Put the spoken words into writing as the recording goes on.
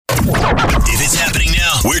If it's happening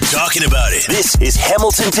now, we're talking about it. This is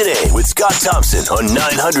Hamilton Today with Scott Thompson on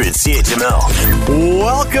 900 CHML.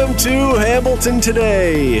 Welcome to Hamilton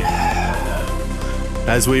Today.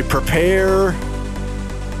 As we prepare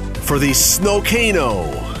for the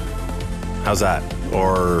Snowcano. How's that?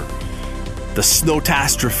 Or the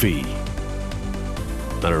Snowtastrophe.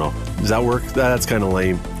 I don't know. Does that work? That's kind of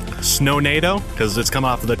lame. Snownado, because it's come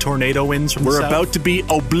off of the tornado winds from the We're south. about to be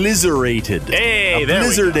obliterated. Hey, there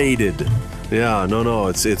we go. Oblizardated. Yeah, no.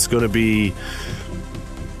 It's going to be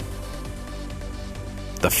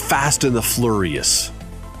the Fast and the Furious.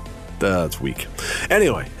 That's weak.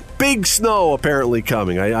 Anyway, big snow apparently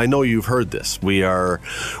coming. I know you've heard this. We are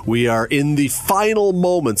in the final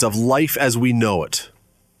moments of life as we know it.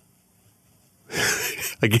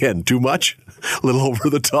 Again, too much? A little over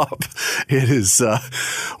the top. It is,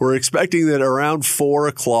 we're expecting that around 4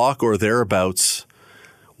 o'clock or thereabouts,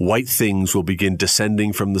 white things will begin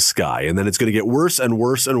descending from the sky. And then it's going to get worse and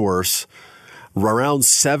worse and worse. Around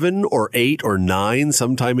 7 or 8 or 9,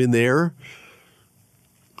 sometime in there,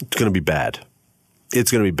 it's going to be bad.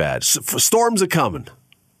 It's going to be bad. Storms are coming.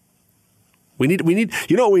 We need,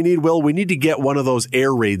 you know what we need, Will? We need to get one of those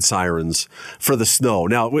air raid sirens for the snow.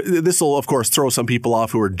 Now, this will, of course, throw some people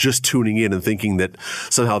off who are just tuning in and thinking that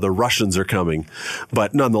somehow the Russians are coming.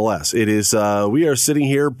 But nonetheless, it is, we are sitting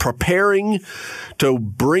here preparing to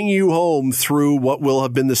bring you home through what will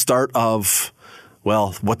have been the start of,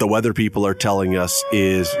 well, what the weather people are telling us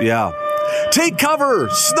is, take cover!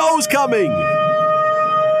 Snow's coming!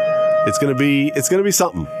 It's going to be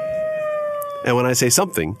something. And when I say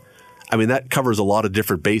something, I mean, that covers a lot of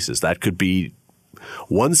different bases. That could be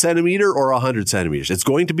 1 centimeter or 100 centimeters. It's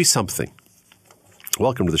going to be something.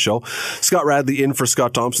 Welcome to the show. Scott Radley in for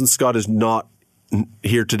Scott Thompson. Scott is not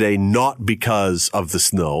here today, not because of the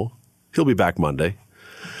snow. He'll be back Monday.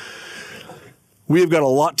 We have got a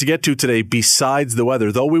lot to get to today besides the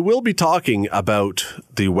weather, though we will be talking about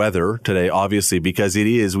the weather today, obviously, because it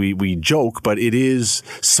is, we joke, but it is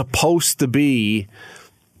supposed to be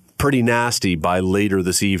pretty nasty by later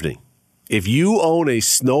this evening. If you own a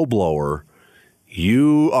snowblower,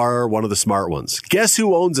 you are one of the smart ones. Guess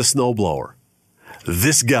who owns a snowblower?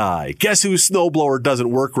 This guy. Guess whose snowblower doesn't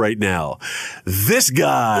work right now? This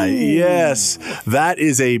guy. Ooh. Yes. That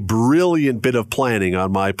is a brilliant bit of planning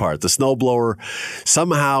on my part. The snowblower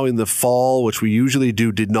somehow in the fall, which we usually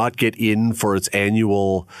do, did not get in for its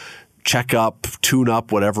annual checkup,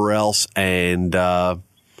 tune-up, whatever else, and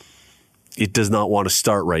it does not want to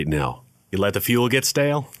start right now. You let the fuel get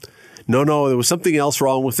stale? No, there was something else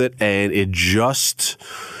wrong with it, and it's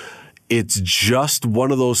just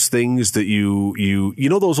one of those things that you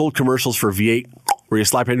know those old commercials for V8 where you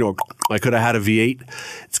slap into I could have had a V8.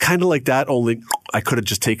 It's kind of like that, only I could have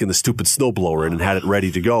just taken the stupid snowblower in and had it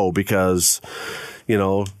ready to go because, you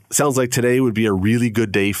know, it sounds like today would be a really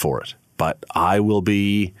good day for it. But I will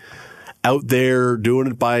be out there doing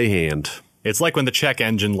it by hand. It's like when the check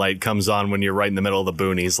engine light comes on when you're right in the middle of the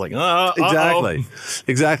boonies, like,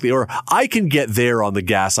 Exactly. Or I can get there on the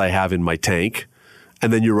gas I have in my tank,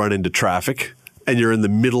 and then you run into traffic, and you're in the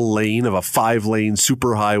middle lane of a 5-lane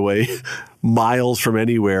superhighway, miles from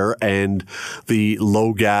anywhere, and the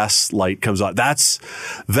low gas light comes on.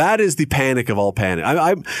 That is the panic of all panic.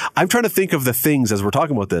 I'm trying to think of the things, as we're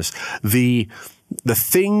talking about this, the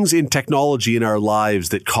things in technology in our lives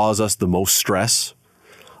that cause us the most stress.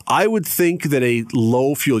 I would think that a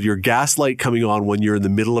low fuel, your gas light coming on when you're in the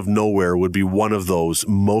middle of nowhere would be one of those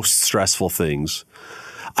most stressful things.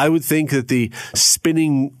 I would think that the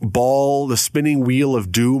spinning wheel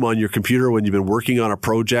of doom on your computer when you've been working on a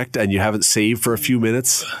project and you haven't saved for a few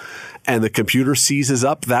minutes and the computer seizes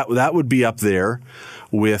up, that would be up there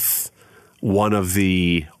with one of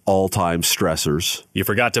the all-time stressors. You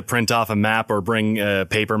forgot to print off a map or bring a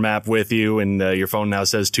paper map with you, and your phone now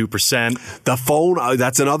says 2%. The phone,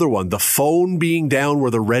 that's another one. The phone being down where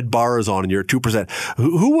the red bar is on and you're at 2%.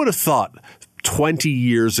 Who would have thought 20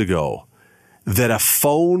 years ago that a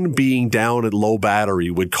phone being down at low battery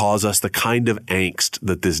would cause us the kind of angst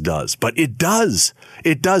that this does? But it does.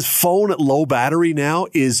 It does. Phone at low battery now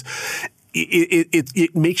is,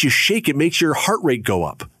 it makes you shake. It makes your heart rate go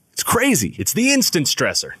up. It's crazy. It's the instant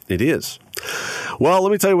stressor. It is. Well,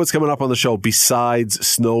 let me tell you what's coming up on the show besides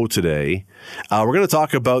snow today. We're going to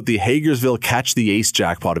talk about the Hagersville Catch the Ace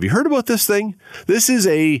jackpot. Have you heard about this thing? This is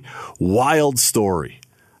a wild story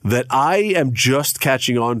that I am just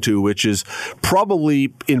catching on to, which is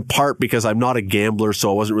probably in part because I'm not a gambler,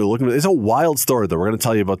 so I wasn't really looking at it. It's a wild story, though. We're going to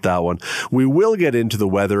tell you about that one. We will get into the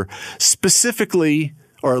weather, specifically,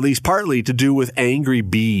 or at least partly, to do with angry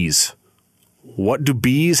bees. What do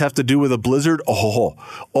bees have to do with a blizzard?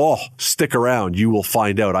 Oh, stick around. You will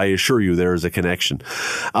find out. I assure you there is a connection.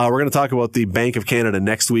 We're going to talk about the Bank of Canada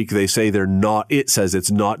next week. They say it says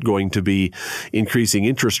it's not going to be increasing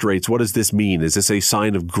interest rates. What does this mean? Is this a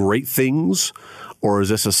sign of great things or is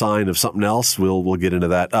this a sign of something else? We'll get into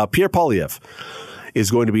that. Pierre Poilievre is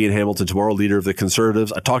going to be in Hamilton tomorrow, leader of the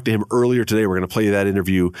Conservatives. I talked to him earlier today. We're going to play that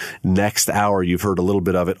interview next hour. You've heard a little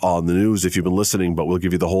bit of it on the news if you've been listening, but we'll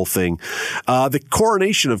give you the whole thing. The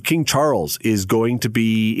coronation of King Charles is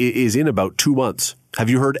in about 2 months. Have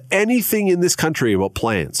you heard anything in this country about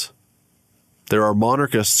plans? There are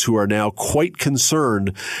monarchists who are now quite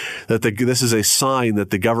concerned that this is a sign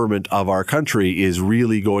that the government of our country is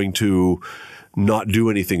really going to not do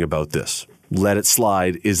anything about this. Let it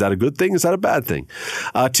slide. Is that a good thing? Is that a bad thing?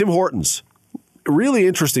 Tim Hortons, really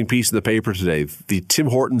interesting piece in the paper today. The Tim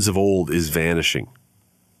Hortons of old is vanishing.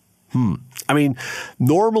 I mean,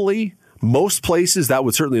 normally, most places, that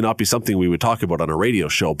would certainly not be something we would talk about on a radio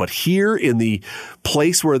show. But here in the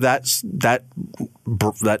place where that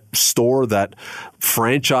store, that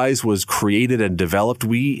franchise was created and developed,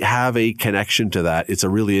 we have a connection to that. It's a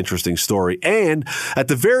really interesting story. And at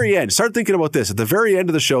the very end, start thinking about this. At the very end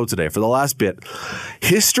of the show today, for the last bit,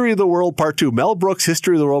 History of the World Part 2, Mel Brooks'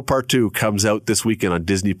 History of the World Part 2 comes out this weekend on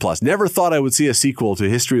Disney+. Never thought I would see a sequel to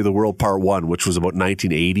History of the World Part 1, which was about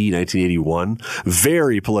 1980, 1981.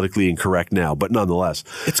 Very politically incorrect now, but nonetheless.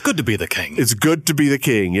 It's good to be the king. It's good to be the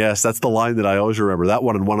king. Yes, that's the line that I always remember. That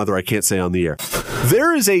one and one other I can't say on the air.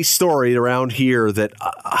 There is a story around here that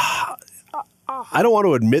I don't want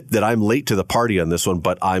to admit that I'm late to the party on this one,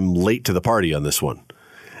 but I'm late to the party on this one.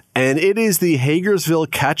 And it is the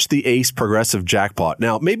Hagersville Catch the Ace Progressive Jackpot.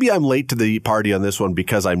 Now, maybe I'm late to the party on this one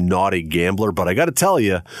because I'm not a gambler, but I got to tell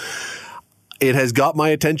you, it has got my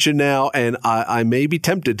attention now, and I may be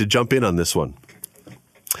tempted to jump in on this one.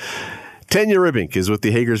 Tanya Ribink is with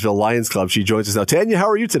the Hagersville Lions Club. She joins us now. Tanya, how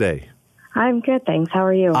are you today? I'm good, thanks. How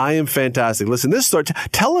are you? I am fantastic. Listen, this story,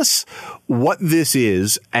 tell us what this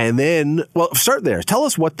is, and then, start there. Tell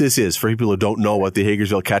us what this is for people who don't know what the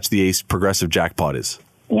Hagersville Catch the Ace Progressive Jackpot is.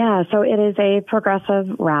 Yeah, so it is a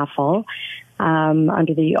progressive raffle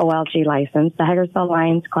under the OLG license. The Hagersville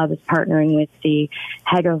Lions Club is partnering with the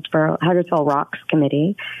Hagersville Rocks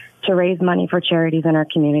Committee to raise money for charities in our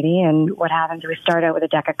community. And what happens, we start out with a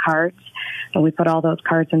deck of cards, and we put all those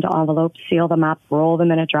cards into envelopes, seal them up, roll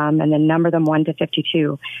them in a drum, and then number them 1 to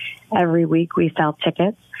 52. Every week we sell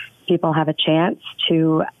tickets. People have a chance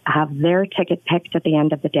to have their ticket picked at the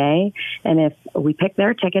end of the day. And if we pick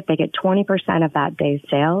their ticket, they get 20% of that day's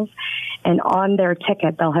sales. And on their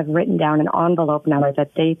ticket, they'll have written down an envelope number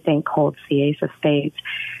that they think holds the Ace of Spades.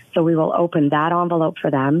 So we will open that envelope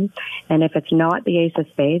for them. And if it's not the Ace of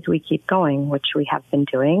Spades, we keep going, which we have been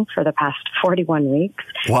doing for the past 41 weeks.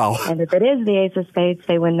 Wow. And if it is the Ace of Spades,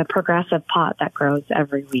 they win the progressive pot that grows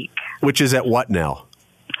every week. Which is at what now?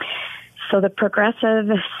 So the progressive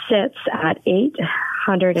sits at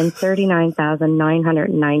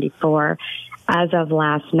 $839,994 as of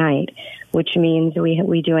last night, which means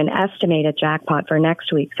we do an estimated jackpot for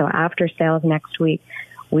next week. So after sales next week,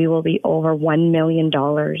 we will be over $1 million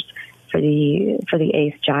for the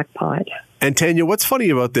Ace jackpot. And Tanya, what's funny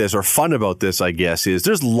about this, or fun about this, I guess, is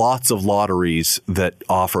there's lots of lotteries that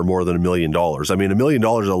offer more than $1 million. I mean, $1 million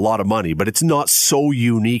is a lot of money, but it's not so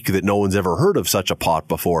unique that no one's ever heard of such a pot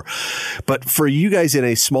before. But for you guys in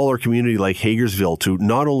a smaller community like Hagersville to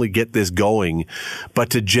not only get this going, but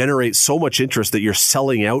to generate so much interest that you're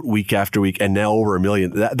selling out week after week and now over $1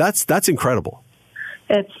 million, that's incredible.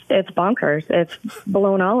 It's bonkers. It's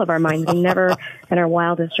blown all of our minds. We never in our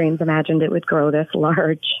wildest dreams imagined it would grow this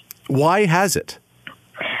large. Why has it?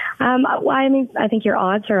 I think your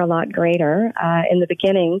odds are a lot greater. In the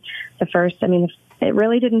beginning, it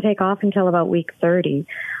really didn't take off until about week 30.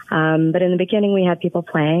 But in the beginning, we had people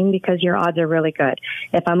playing because your odds are really good.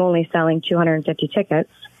 If I'm only selling 250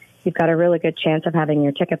 tickets, you've got a really good chance of having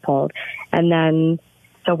your ticket pulled. And then,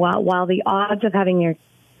 so while the odds of having your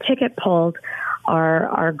ticket pulled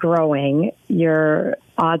are growing, your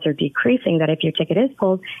odds are decreasing that if your ticket is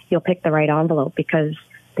pulled, you'll pick the right envelope because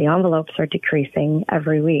the envelopes are decreasing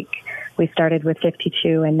every week. We started with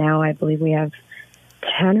 52, and now I believe we have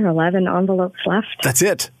 10 or 11 envelopes left. That's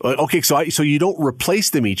it. Okay, so you don't replace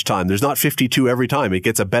them each time. There's not 52 every time. It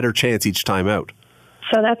gets a better chance each time out.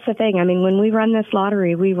 So that's the thing. I mean, when we run this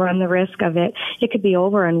lottery, we run the risk of it. It could be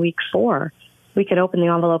over in week 4. We could open the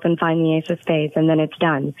envelope and find the Ace of Spades, and then it's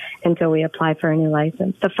done until we apply for a new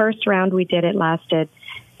license. The first round we did, it lasted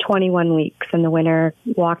 21 weeks, and the winner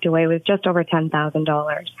walked away with just over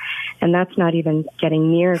 $10,000. And that's not even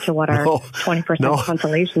getting near to what our 20%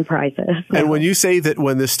 consolation prize is. And when you say that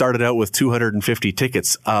when this started out with 250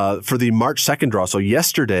 tickets, for the March 2nd draw, so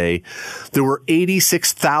yesterday, there were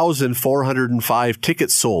 86,405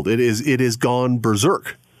 tickets sold. It is gone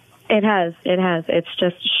berserk. It has. It's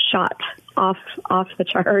just shot off the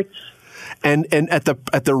charts. And at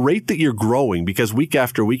the rate that you're growing, because week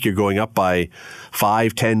after week you're going up by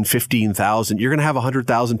 5, 10, 15,000, you're going to have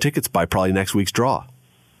 100,000 tickets by probably next week's draw.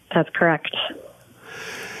 That's correct.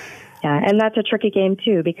 Yeah, and that's a tricky game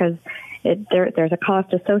too, because there's a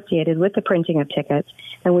cost associated with the printing of tickets,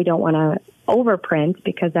 and we don't want to overprint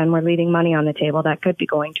because then we're leaving money on the table that could be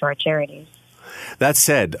going to our charities. That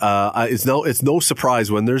said, it's no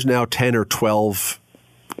surprise when there's now 10 or 12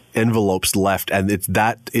 envelopes left, and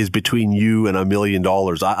that is between you and $1 million.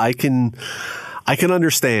 I can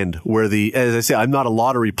understand where as I say, I'm not a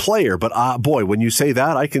lottery player, but boy, when you say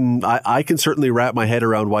that, I can certainly wrap my head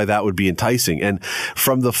around why that would be enticing. And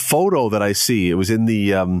from the photo that I see, it was in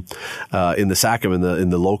the Sachem in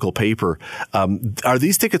the local paper. Are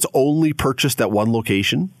these tickets only purchased at one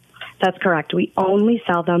location? That's correct. We only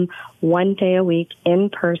sell them one day a week in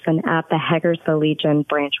person at the Hagersville Legion,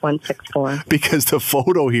 branch 164. Because the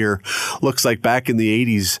photo here looks like back in the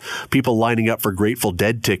 80s, people lining up for Grateful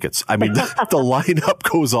Dead tickets. I mean, the lineup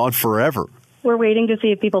goes on forever. We're waiting to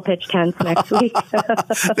see if people pitch tents next week.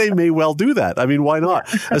 They may well do that. I mean, why not?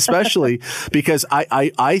 Especially because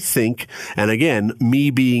I think, and again,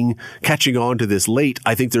 me catching on to this late,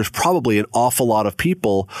 I think there's probably an awful lot of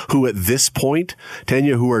people who at this point,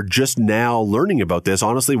 Tanya, who are just now learning about this,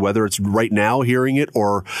 honestly, whether it's right now hearing it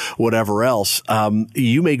or whatever else,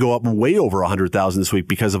 you may go up way over 100,000 this week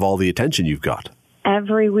because of all the attention you've got.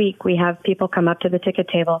 Every week we have people come up to the ticket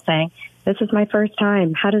table saying, "This is my first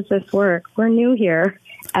time. How does this work? We're new here."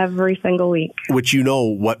 Every single week. Which you know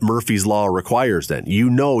what Murphy's Law requires then. You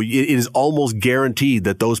know it is almost guaranteed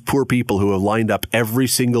that those poor people who have lined up every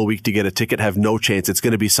single week to get a ticket have no chance. It's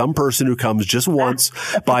going to be some person who comes just once,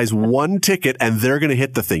 buys one ticket, and they're going to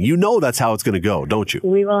hit the thing. You know that's how it's going to go, don't you?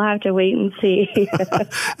 We will have to wait and see.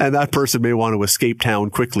 And that person may want to escape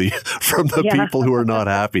town quickly from the people who are not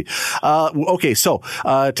happy. Okay, so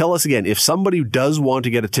tell us again, if somebody does want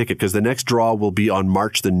to get a ticket, because the next draw will be on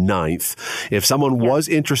March the 9th, if someone was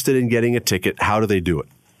interested in getting a ticket, how do they do it?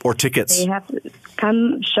 Or tickets? They have to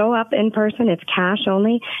come show up in person. It's cash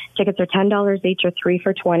only. Tickets are $10 each or 3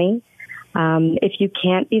 for $20. If you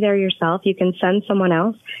can't be there yourself, you can send someone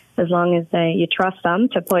else as long as you trust them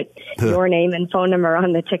to put your name and phone number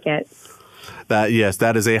on the ticket.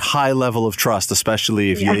 That is a high level of trust,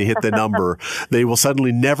 especially if you hit the number. They will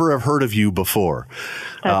suddenly never have heard of you before.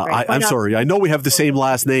 Right. I'm sorry. I know we have the same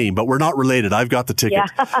last name, but we're not related. I've got the ticket.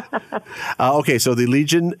 Yeah. Okay, so the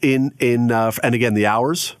Legion and again, the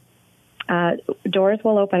hours? Doors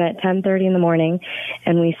will open at 10:30 in the morning,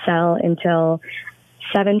 and we sell until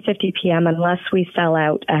 7:50 p.m. unless we sell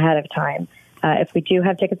out ahead of time. If we do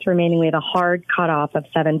have tickets remaining, we have a hard cutoff of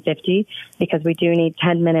 7:50 because we do need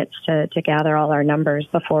 10 minutes to gather all our numbers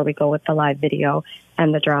before we go with the live video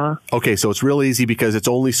and the draw. Okay, so it's real easy because it's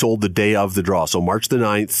only sold the day of the draw. So March the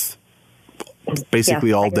 9th,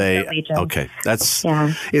 basically all day. Okay, it's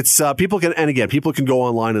people can go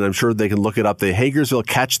online and I'm sure they can look it up. The Hagersville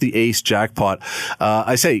Catch the Ace jackpot.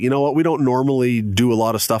 I say, you know what? We don't normally do a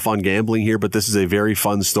lot of stuff on gambling here, but this is a very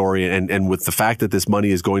fun story. And with the fact that this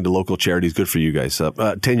money is going to local charities, good for you guys.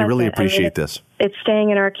 Tanya, really appreciate this. It's staying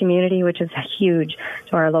in our community, which is huge,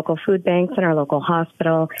 to our local food banks and our local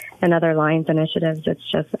hospital and other Lions initiatives. It's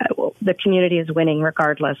just the community is winning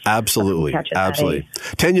regardless. Absolutely.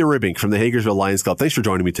 Tanya Ribbink from the Hagersville Lions Club. Thanks for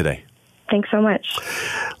joining me today. Thanks so much.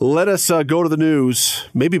 Let us go to the news.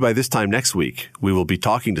 Maybe by this time next week, we will be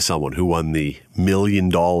talking to someone who won the $1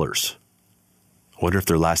 million. I wonder if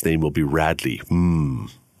their last name will be Radley.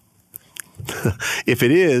 If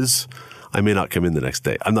it is, I may not come in the next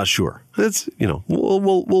day. I'm not sure. It's,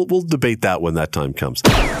 we'll debate that when that time comes.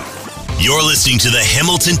 You're listening to the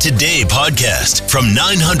Hamilton Today podcast from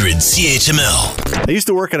 900 CHML. I used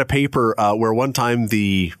to work at a paper where one time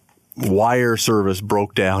the wire service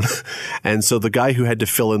broke down. And so the guy who had to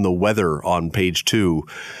fill in the weather on page 2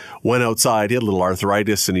 went outside. He had a little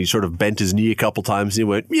arthritis and he sort of bent his knee a couple times. And he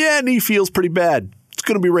went, knee feels pretty bad. It's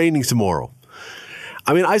going to be raining tomorrow.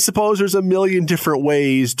 I mean, I suppose there's a million different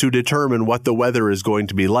ways to determine what the weather is going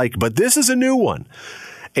to be like, but this is a new one.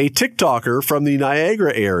 A TikToker from the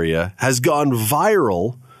Niagara area has gone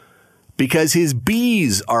viral because his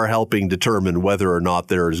bees are helping determine whether or not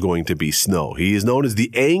there is going to be snow. He is known as the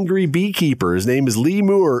Angry Beekeeper. His name is Lee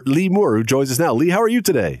Moore, who joins us now. Lee, how are you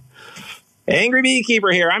today? Angry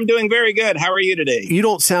Beekeeper here. I'm doing very good. How are you today? You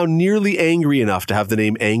don't sound nearly angry enough to have the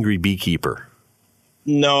name Angry Beekeeper.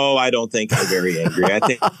 No, I don't think I'm very angry. I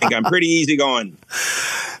think I'm pretty easygoing.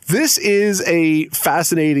 This is a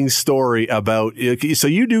fascinating story about, so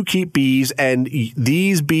you do keep bees, and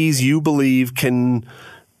these bees you believe can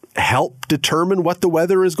help determine what the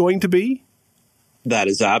weather is going to be? That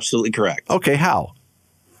is absolutely correct. Okay, how?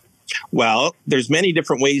 Well, there's many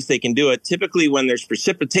different ways they can do it. Typically, when there's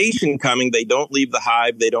precipitation coming, they don't leave the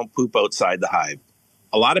hive. They don't poop outside the hive.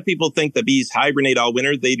 A lot of people think that bees hibernate all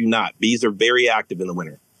winter. They do not. Bees are very active in the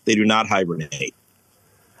winter. They do not hibernate.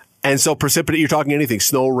 And so you're talking anything,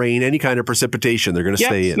 snow, rain, any kind of precipitation, they're going to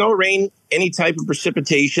stay in. Snow, rain, any type of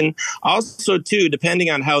precipitation. Also, too,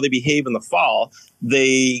 depending on how they behave in the fall,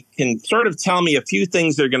 they can sort of tell me a few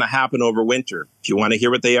things that are going to happen over winter. Do you want to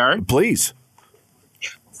hear what they are? Please.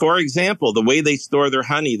 For example, the way they store their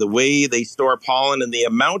honey, the way they store pollen, and the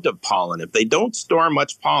amount of pollen. If they don't store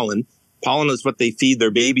much pollen is what they feed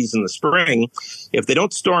their babies in the spring. If they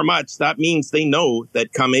don't store much, that means they know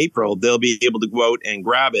that come April, they'll be able to go out and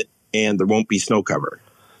grab it and there won't be snow cover.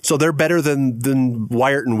 So they're better than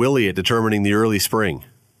Wyatt and Willie at determining the early spring.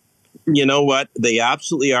 You know what? They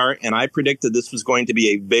absolutely are. And I predicted this was going to be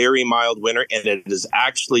a very mild winter, and it has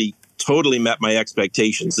actually totally met my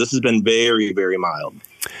expectations. This has been very, very mild.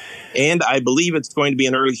 And I believe it's going to be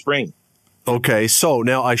an early spring. Okay, so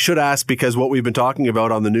now I should ask, because what we've been talking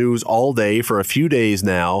about on the news all day for a few days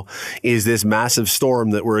now is this massive storm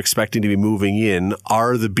that we're expecting to be moving in.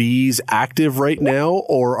 Are the bees active right now,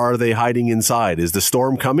 or are they hiding inside? Is the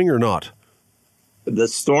storm coming or not? The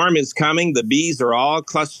storm is coming. The bees are all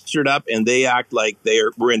clustered up, and they act like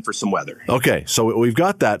we're in for some weather. Okay, so we've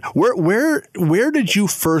got that. Where did you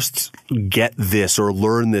first get this or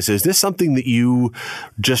learn this? Is this something that you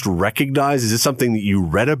just recognize? Is this something that you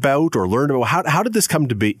read about or learned about? How did this come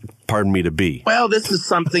to be? Pardon me, to be. Well, this is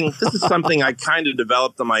something I kind of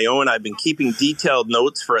developed on my own. I've been keeping detailed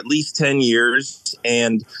notes for at least 10 years,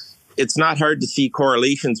 and it's not hard to see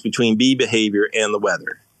correlations between bee behavior and the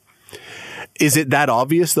weather. Is it that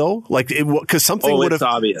obvious though? Like, because something would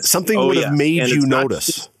have made you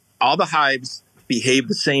notice. All the hives behave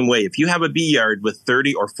the same way. If you have a bee yard with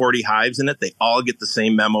 30 or 40 hives in it, they all get the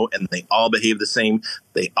same memo, and they all behave the same.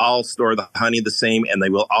 They all store the honey the same, and they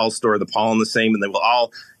will all store the pollen the same, and they will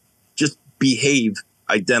all just behave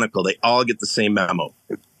identical. They all get the same memo.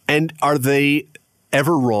 And are they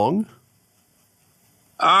ever wrong?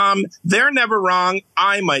 They're never wrong.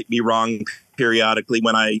 I might be wrong periodically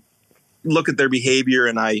when I look at their behavior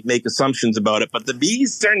and I make assumptions about it, but the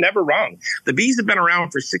bees are never wrong. The bees have been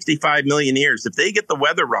around for 65 million years. If they get the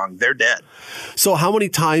weather wrong, they're dead. So how many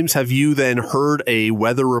times have you then heard a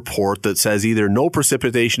weather report that says either no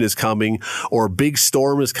precipitation is coming or a big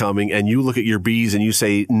storm is coming, and you look at your bees and you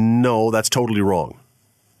say, no, that's totally wrong?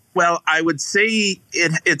 Well, I would say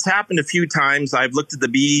it's happened a few times. I've looked at the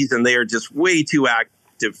bees and they are just way too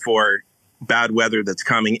active for bad weather that's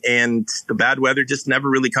coming, and the bad weather just never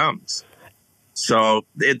really comes. So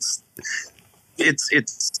it's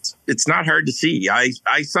not hard to see. I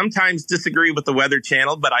sometimes disagree with the Weather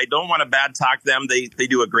Channel, but I don't want to bad talk them. They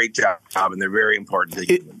do a great job, and they're very important to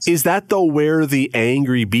humans. Is that though where the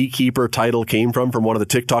Angry Beekeeper title came from one of the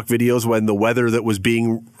TikTok videos, when the weather that was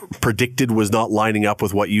being predicted was not lining up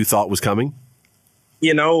with what you thought was coming?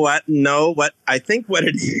 You know what? No, I think what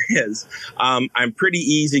it is, I'm pretty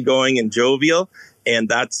easygoing and jovial, and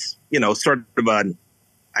that's, sort of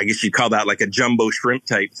I guess you'd call that like a jumbo shrimp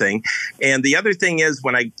type thing. And the other thing is,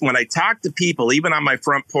 when I talk to people, even on my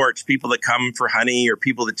front porch, people that come for honey or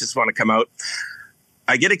people that just want to come out,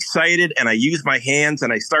 I get excited and I use my hands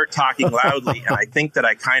and I start talking loudly. And I think that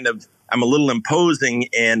I'm a little imposing,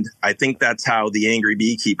 and I think that's how the Angry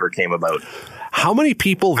Beekeeper came about. How many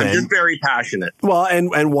people then? I'm just very passionate. Well,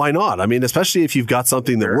 and why not? I mean, especially if you've got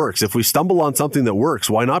something that works. If we stumble on something that works,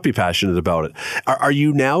 why not be passionate about it? Are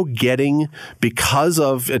you now getting, because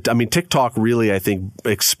of it, I mean, TikTok really, I think,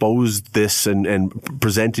 exposed this and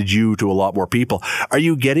presented you to a lot more people. Are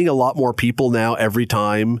you getting a lot more people now every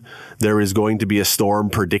time there is going to be a storm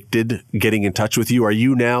predicted getting in touch with you? Are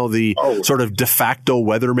you now the sort of de facto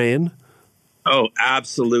weatherman? Oh,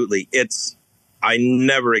 absolutely. I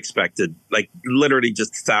never expected, literally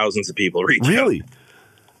just thousands of people reach out. Really?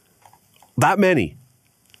 That many?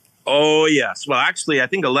 Oh, yes. Well, actually, I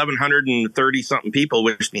think 1,130-something people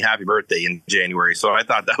wished me happy birthday in January, so I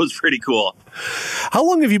thought that was pretty cool. How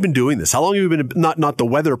long have you been doing this? How long have you been, not the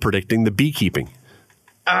weather predicting, the beekeeping?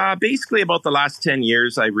 Basically, about the last 10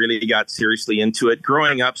 years, I really got seriously into it.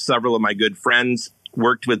 Growing up, several of my good friends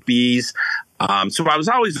worked with bees, so I was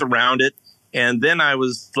always around it. And then I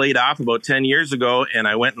was laid off about 10 years ago, and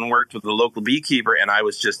I went and worked with a local beekeeper, and I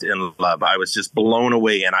was just in love. I was just blown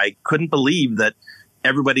away, and I couldn't believe that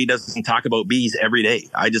everybody doesn't talk about bees every day.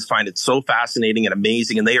 I just find it so fascinating and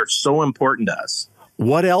amazing, and they are so important to us.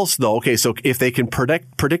 What else, though? Okay, so if they can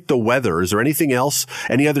predict the weather, is there anything else,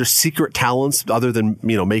 any other secret talents other than,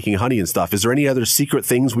 making honey and stuff? Is there any other secret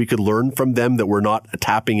things we could learn from them that we're not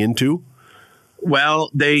tapping into? Well,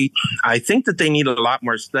 I think that they need a lot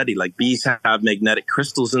more study. Like, bees have magnetic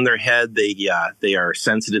crystals in their head. They are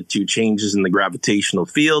sensitive to changes in the gravitational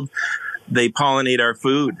field. They pollinate our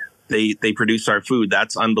food. They produce our food.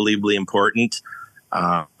 That's unbelievably important.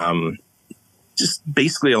 Just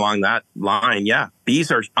basically along that line, yeah, bees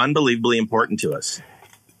are unbelievably important to us.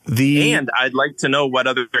 And I'd like to know what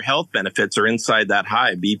other health benefits are inside that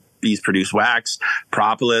hive. Bees produce wax,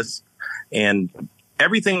 propolis, and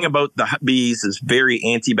everything about the bees is very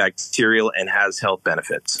antibacterial and has health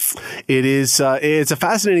benefits. It is. It's a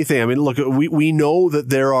fascinating thing. I mean, look, we know that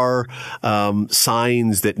there are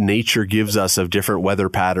signs that nature gives us of different weather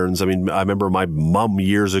patterns. I mean, I remember my mom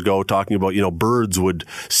years ago talking about, birds would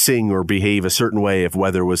sing or behave a certain way if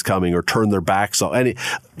weather was coming or turn their backs off. And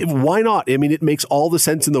why not? I mean, it makes all the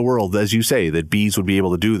sense in the world, as you say, that bees would be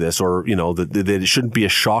able to do this, or, that it shouldn't be a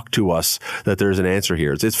shock to us that there's an answer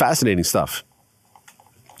here. It's fascinating stuff.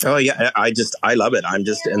 Oh, yeah. I love it. I'm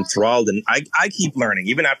just enthralled, and I keep learning.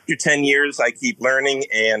 Even after 10 years, I keep learning,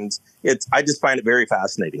 and I just find it very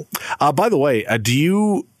fascinating. By the way, do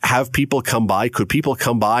you have people come by? Could people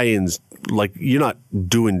come by and, like, you're not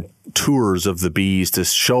doing tours of the bees to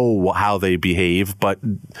show how they behave, but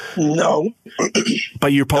no,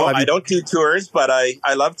 but you're probably, I don't do tours, but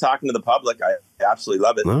I love talking to the public. I absolutely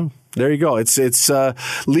love it. Well, there you go. It's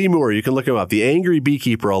Lee Moore. You can look him up. The Angry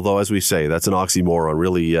Beekeeper, although, as we say, that's an oxymoron.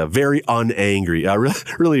 Really, very unangry. I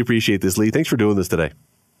really appreciate this, Lee. Thanks for doing this today.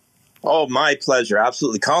 Oh, my pleasure.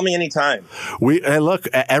 Absolutely. Call me anytime. Look,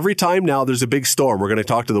 every time now there's a big storm, we're going to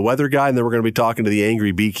talk to the weather guy, and then we're going to be talking to the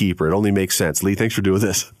Angry Beekeeper. It only makes sense. Lee, thanks for doing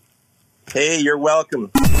this. Hey, you're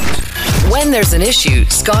welcome. When there's an issue,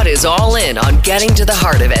 Scott is all in on getting to the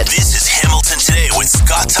heart of it. This is Hamilton Today with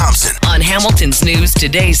Scott Thompson on Hamilton's News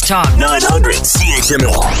Today's Talk 900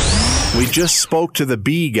 CHML. We just spoke to the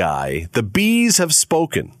bee guy. The bees have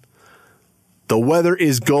spoken. The weather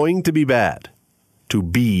is going to be bad. To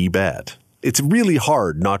be bad. It's really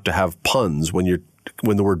hard not to have puns when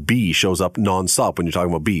the word bee shows up nonstop when you're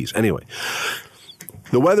talking about bees. Anyway.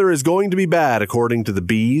 The weather is going to be bad, according to the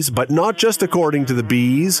bees, but not just according to the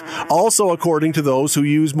bees, also according to those who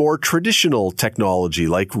use more traditional technology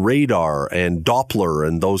like radar and Doppler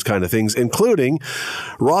and those kind of things, including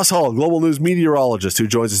Ross Hall, Global News meteorologist, who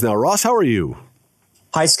joins us now. Ross, how are you?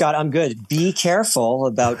 Hi, Scott. I'm good. Be careful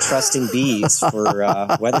about trusting bees for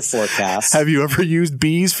weather forecasts. Have you ever used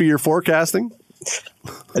bees for your forecasting?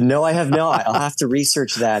 No, I have not. I'll have to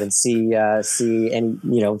research that and see, and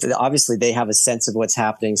obviously they have a sense of what's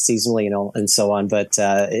happening seasonally and so on. But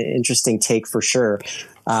interesting take for sure.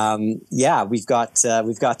 We've got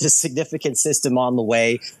this significant system on the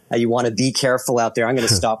way. You want to be careful out there. I'm going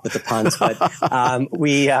to stop with the puns, but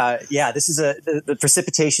this is the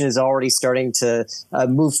precipitation is already starting to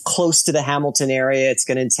move close to the Hamilton area. It's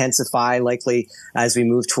going to intensify likely as we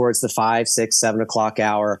move towards the 5, 6, 7 o'clock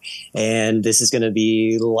hour, and this is going to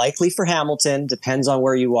be likely for Hamilton. Depends on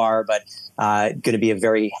where you are, but going to be a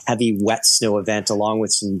very heavy wet snow event along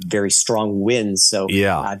with some very strong winds. So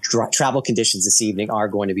travel conditions this evening are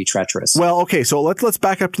going to be treacherous. Well, okay, so let's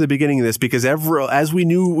back up to the beginning of this, because as we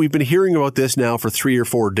knew, we've been hearing about this now for 3 or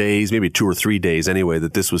 4 days, maybe 2 or 3 days anyway,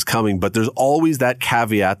 that this was coming. But there's always that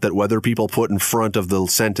caveat that weather people put in front of the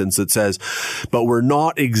sentence that says, but we're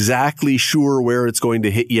not exactly sure where it's going to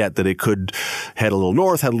hit yet, that it could head a little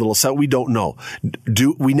north, head a little south. We don't know.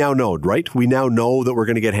 We now know, right? We now know that we're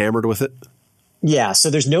going to get hammered with it? Yeah, so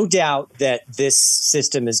there's no doubt that this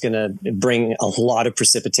system is going to bring a lot of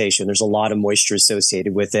precipitation. There's a lot of moisture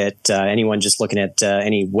associated with it. Anyone just looking at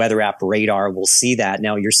any weather app radar will see that.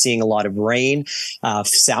 Now you're seeing a lot of rain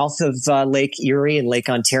south of Lake Erie and Lake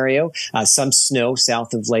Ontario, some snow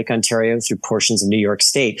south of Lake Ontario through portions of New York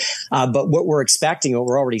State. But what we're expecting, what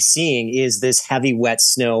we're already seeing, is this heavy wet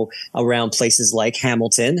snow around places like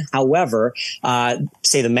Hamilton. However,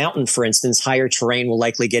 say the mountain, for instance, higher terrain will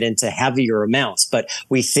likely get into heavier amounts. amounts. But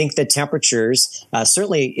we think that temperatures,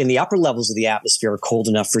 certainly in the upper levels of the atmosphere, are cold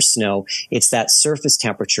enough for snow. It's that surface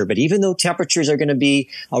temperature. But even though temperatures are going to be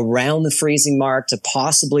around the freezing mark to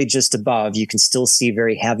possibly just above, you can still see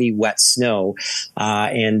very heavy, wet snow.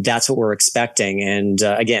 And that's what we're expecting. And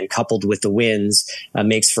again, coupled with the winds,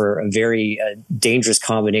 makes for a very dangerous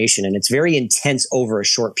combination. And it's very intense over a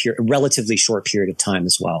relatively short period of time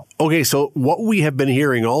as well. Okay, so what we have been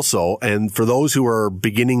hearing also, and for those who are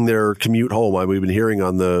beginning their commute home, we've been hearing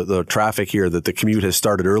on the traffic here that the commute has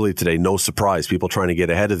started early today. No surprise, people trying to get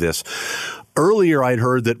ahead of this. Earlier, I'd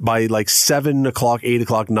heard that by like 7 o'clock, 8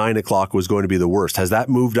 o'clock, 9 o'clock was going to be the worst. Has that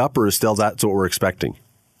moved up, or is still that's what we're expecting?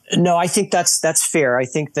 No, I think that's fair. I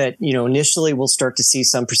think that, initially we'll start to see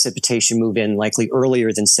some precipitation move in likely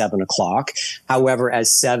earlier than 7 o'clock. However,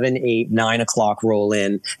 as 7, 8, 9 o'clock roll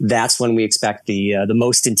in, that's when we expect the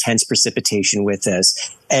most intense precipitation with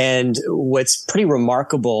this. And what's pretty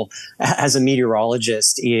remarkable as a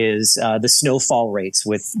meteorologist is the snowfall rates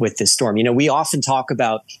with this storm. We often talk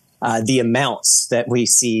about the amounts that we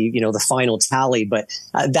see, the final tally. But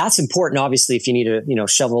that's important, obviously, if you need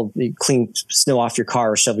to, clean snow off your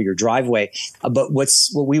car or shovel your driveway. But what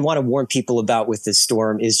we want to warn people about with this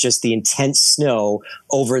storm is just the intense snow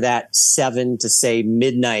over that 7 to say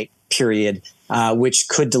midnight period, which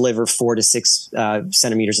could deliver 4 to 6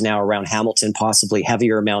 centimeters an hour around Hamilton, possibly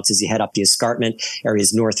heavier amounts as you head up the escarpment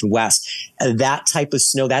areas north and west. That type of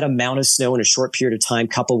snow, that amount of snow in a short period of time,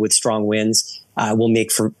 coupled with strong winds, will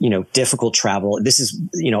make for, difficult travel. This is,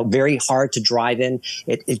 very hard to drive in.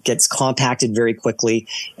 It gets compacted very quickly.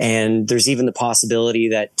 And there's even the possibility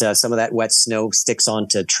that some of that wet snow sticks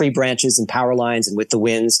onto tree branches and power lines. And with the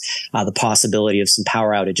winds, the possibility of some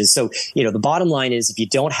power outages. So, the bottom line is if you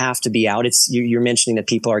don't have to be out, you're mentioning that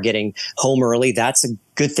people are getting home early. That's a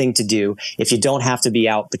good thing to do. If you don't have to be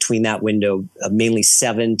out between that window, mainly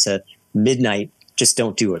 7 to midnight, just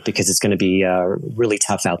don't do it because it's going to be really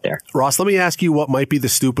tough out there. Ross, let me ask you what might be the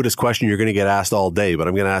stupidest question you're going to get asked all day, but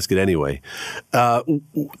I'm going to ask it anyway.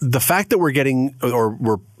 The fact that we're getting, or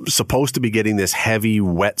we're supposed to be getting this heavy,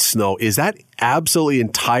 wet snow, is that absolutely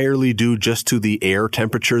entirely due just to the air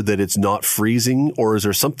temperature that it's not freezing, or is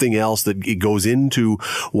there something else that it goes into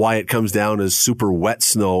why it comes down as super wet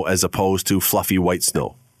snow as opposed to fluffy white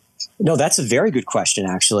snow? No, that's a very good question,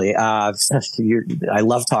 actually. I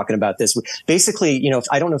love talking about this. Basically,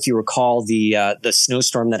 I don't know if you recall the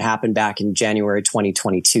snowstorm that happened back in January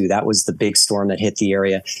 2022. That was the big storm that hit the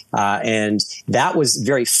area. And that was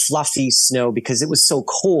very fluffy snow because it was so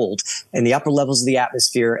cold in the upper levels of the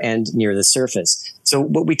atmosphere and near the surface. So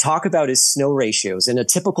what we talk about is snow ratios. And a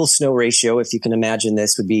typical snow ratio, if you can imagine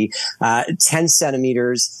this, would be 10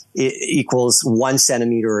 centimeters equals 1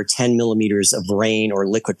 centimeter or 10 millimeters of rain or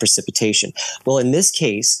liquid precipitation. Well, in this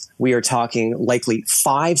case, we are talking likely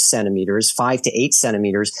 5 centimeters, 5 to 8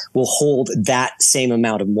 centimeters will hold that same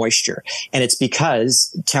amount of moisture. And it's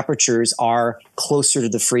because temperatures are closer to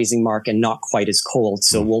the freezing mark and not quite as cold.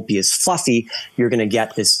 So it won't be as fluffy. You're going to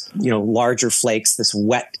get this, larger flakes, this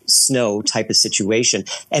wet snow type of situation.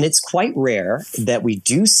 And it's quite rare that we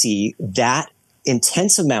do see that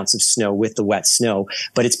intense amounts of snow with the wet snow,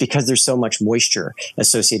 but it's because there's so much moisture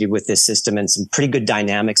associated with this system and some pretty good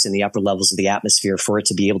dynamics in the upper levels of the atmosphere for it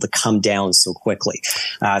to be able to come down so quickly.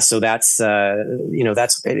 So that's, I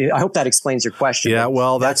hope that explains your question. Yeah,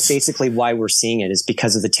 well, that's basically why we're seeing it, is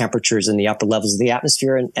because of the temperatures in the upper levels of the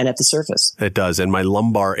atmosphere and at the surface. It does. And my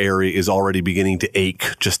lumbar area is already beginning to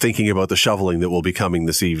ache just thinking about the shoveling that will be coming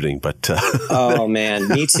this evening. But oh man,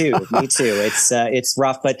 me too. It's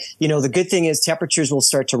rough. But the good thing is temperatures will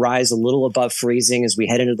start to rise a little above freezing as we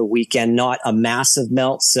head into the weekend, not a massive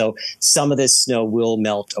melt. So some of this snow will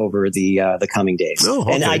melt over the coming days. Oh,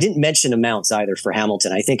 okay. And I didn't mention amounts either for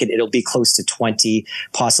Hamilton. I think it'll be close to 20,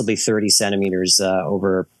 possibly 30 centimeters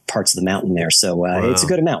over parts of the mountain there. So wow. It's a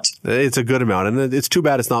good amount. It's a good amount. And it's too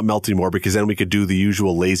bad it's not melting more, because then we could do the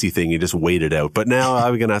usual lazy thing. You just wait it out. But now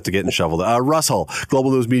I'm going to have to get and shovel. Russ Hull,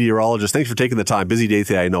 Global News meteorologist. Thanks for taking the time. Busy day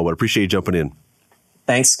today, I know, but appreciate you jumping in.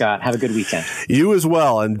 Thanks, Scott. Have a good weekend. You as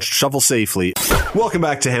well, and shovel safely. Welcome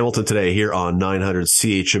back to Hamilton Today here on 900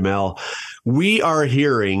 CHML. We are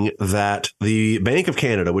hearing that the Bank of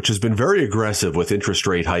Canada, which has been very aggressive with interest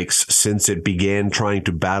rate hikes since it began trying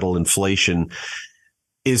to battle inflation,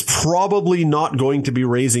 is probably not going to be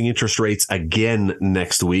raising interest rates again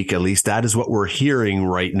next week. At least that is what we're hearing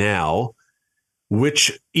right now,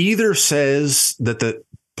 which either says that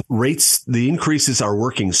the increases are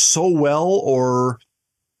working so well, or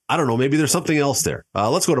I don't know. Maybe there's something else there.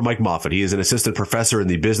 Let's go to Mike Moffat. He is an assistant professor in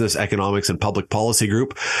the Business, Economics, and Public Policy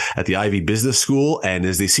Group at the Ivey Business School and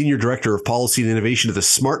is the senior director of policy and innovation at the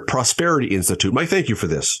Smart Prosperity Institute. Mike, thank you for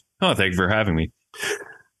this. Oh, thank you for having me.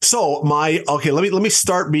 So let me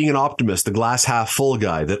start being an optimist, the glass half full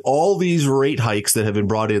guy, that all these rate hikes that have been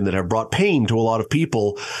brought in that have brought pain to a lot of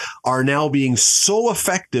people are now being so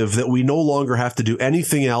effective that we no longer have to do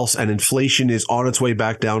anything else. And inflation is on its way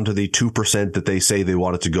back down to the 2% that they say they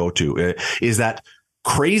want it to go to. Is that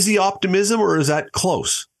crazy optimism or is that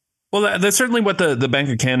close? Well, that's certainly what the Bank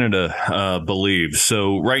of Canada believes.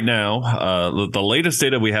 So right now, the latest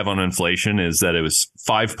data we have on inflation is that it was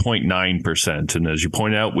 5.9%. And as you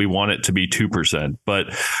point out, we want it to be 2%.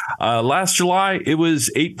 But last July, it was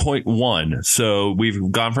 8.1. So we've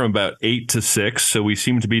gone from about 8 to 6. So we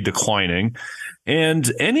seem to be declining.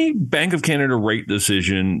 And any Bank of Canada rate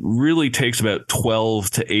decision really takes about 12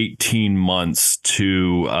 to 18 months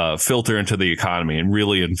to filter into the economy and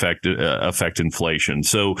really affect inflation.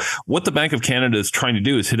 So what the Bank of Canada is trying to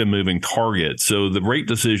do is hit a moving target. So the rate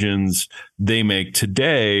decisions they make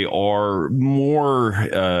today are more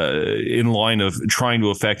in line of trying to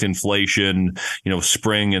affect inflation,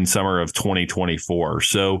 spring and summer of 2024.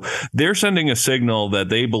 So they're sending a signal that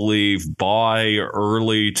they believe by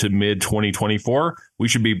early to mid 2024, we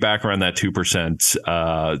should be back around that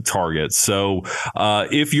 2% target. So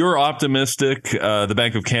if you're optimistic, the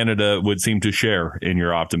Bank of Canada would seem to share in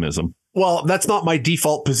your optimism. Well, that's not my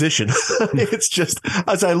default position. It's just,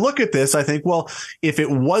 as I look at this, I think, well, if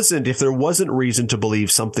there wasn't reason to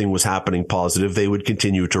believe something was happening positive, they would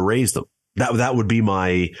continue to raise them. That would be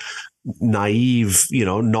my naive,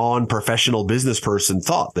 non-professional business person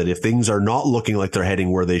thought, that if things are not looking like they're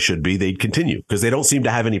heading where they should be, they'd continue because they don't seem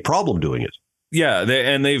to have any problem doing it. Yeah,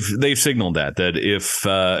 they've signaled that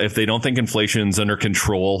if they don't think inflation's under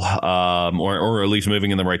control, or at least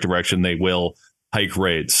moving in the right direction, they will hike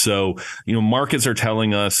rates. So, markets are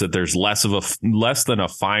telling us that there's less than a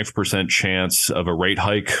 5% chance of a rate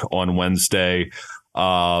hike on Wednesday.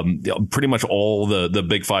 Pretty much all the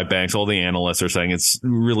big five banks, all the analysts are saying it's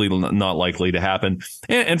really not likely to happen.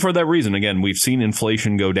 And for that reason, again, we've seen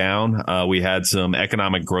inflation go down. We had some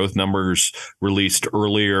economic growth numbers released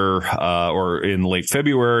earlier or in late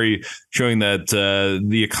February showing that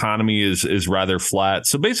the economy is rather flat.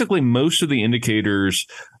 So basically, most of the indicators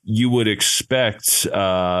you would expect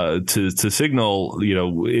to signal,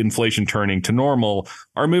 inflation turning to normal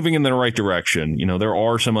are moving in the right direction. There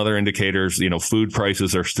are some other indicators, food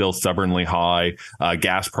prices are still stubbornly high.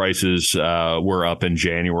 Gas prices were up in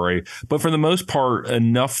January. But for the most part,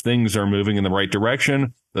 enough things are moving in the right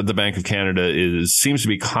direction that the Bank of Canada seems to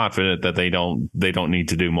be confident that they don't need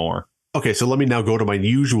to do more. Okay, so let me now go to my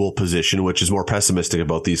usual position, which is more pessimistic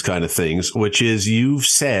about these kind of things, which is you've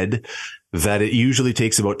said that it usually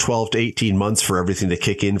takes about 12 to 18 months for everything to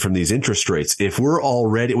kick in from these interest rates. If we're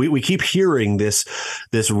already, we keep hearing this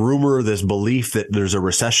rumor, this belief that there's a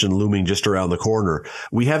recession looming just around the corner.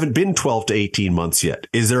 We haven't been 12 to 18 months yet.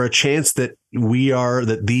 Is there a chance that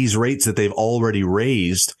that these rates that they've already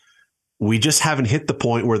raised, we just haven't hit the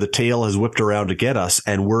point where the tail has whipped around to get us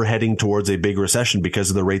and we're heading towards a big recession because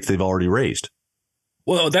of the rates they've already raised?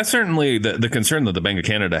 Well, that's certainly the concern that the Bank of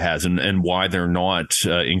Canada has and why they're not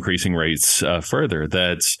increasing rates further.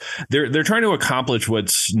 That's they're trying to accomplish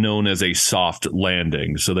what's known as a soft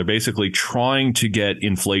landing. So they're basically trying to get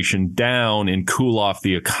inflation down and cool off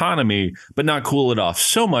the economy, but not cool it off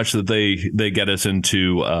so much that they get us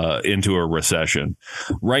into a recession.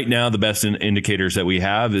 Right now, the best indicators that we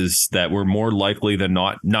have is that we're more likely than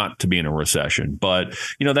not to be in a recession. But,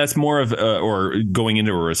 that's more of or going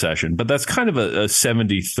into a recession. But that's kind of a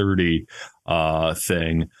 70-30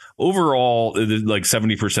 thing. Overall, like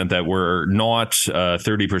 70% that we're not,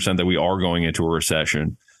 30% that we are going into a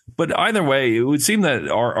recession. But either way, it would seem that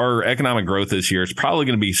our economic growth this year is probably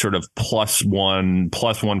going to be sort of plus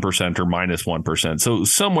 1% or minus 1%. So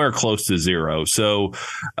somewhere close to zero. So,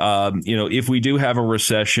 if we do have a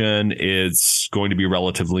recession, it's going to be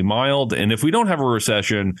relatively mild. And if we don't have a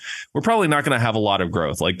recession, we're probably not going to have a lot of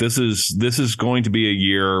growth. Like this is going to be a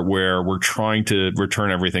year where we're trying to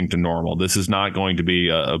return everything to normal. This is not going to be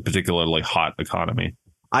a particularly hot economy.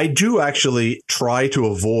 I do actually try to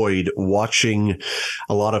avoid watching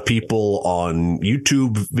a lot of people on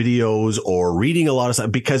YouTube videos or reading a lot of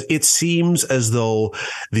stuff because it seems as though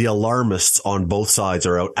the alarmists on both sides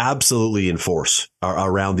are out absolutely in force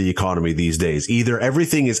around the economy these days. Either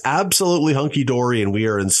everything is absolutely hunky-dory and we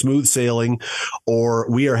are in smooth sailing, or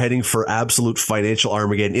we are heading for absolute financial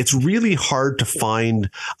Armageddon. It's really hard to find,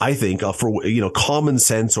 I think, for common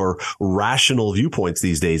sense or rational viewpoints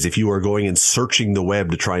these days if you are going and searching the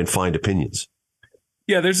web to try and find opinions.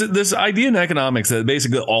 Yeah, there's this idea in economics that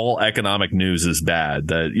basically all economic news is bad.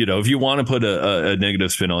 That, if you want to put a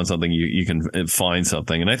negative spin on something, you can find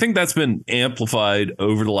something. And I think that's been amplified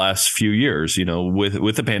over the last few years.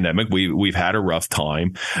 With the pandemic, we've had a rough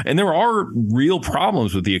time, and there are real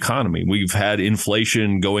problems with the economy. We've had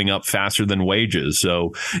inflation going up faster than wages.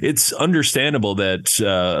 So it's understandable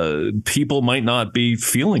that people might not be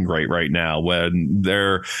feeling great right now when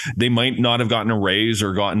they might not have gotten a raise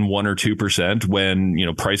or gotten 1 or 2% when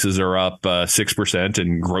prices are up 6%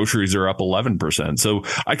 and groceries are up 11%. So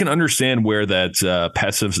I can understand where that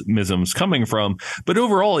pessimism's coming from. But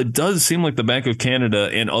overall, it does seem like the Bank of Canada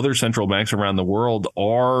and other central banks around the world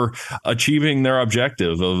are achieving their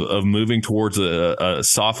objective of moving towards a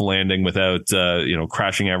soft landing without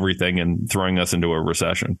crashing everything and throwing us into a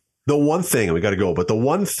recession. The one thing, and we got to go, but the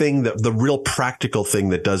one thing that the real practical thing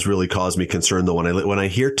that does really cause me concern, though, when I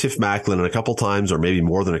hear Tiff Macklem a couple times, or maybe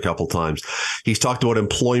more than a couple times, he's talked about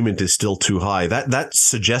employment is still too high. That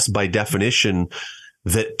suggests by definition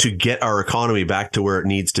that to get our economy back to where it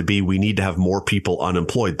needs to be, we need to have more people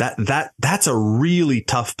unemployed. That's a really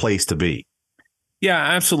tough place to be. Yeah,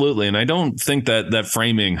 absolutely. And I don't think that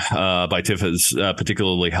framing by Tiff is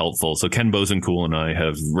particularly helpful. So Ken Bosencool and I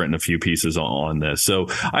have written a few pieces on this. So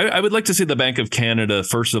I would like to see the Bank of Canada,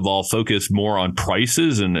 first of all, focus more on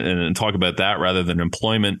prices and talk about that rather than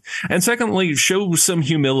employment. And secondly, show some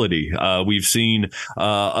humility. We've seen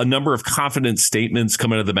a number of confident statements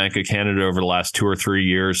come out of the Bank of Canada over the last 2 or 3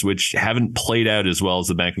 years, which haven't played out as well as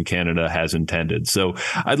the Bank of Canada has intended. So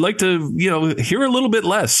I'd like to, hear a little bit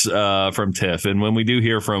less from Tiff. And when we do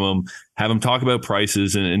hear from him, have him talk about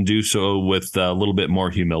prices and do so with a little bit more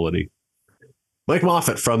humility. Mike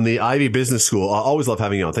Moffat from the Ivey Business School. I always love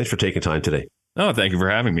having you on. Thanks for taking time today. Oh, thank you for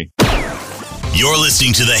having me. You're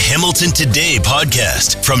listening to the Hamilton Today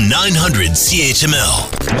podcast from 900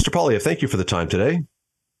 CHML. Mr. Poilievre, thank you for the time today.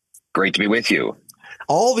 Great to be with you.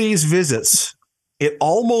 All these visits, it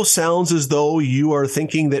almost sounds as though you are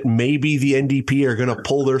thinking that maybe the NDP are going to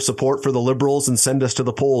pull their support for the Liberals and send us to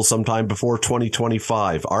the polls sometime before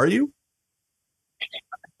 2025. Are you?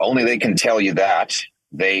 Only they can tell you that.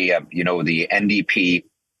 They, the NDP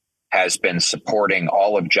has been supporting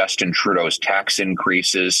all of Justin Trudeau's tax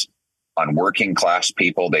increases on working class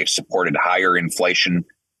people. They've supported higher inflation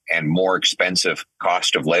and more expensive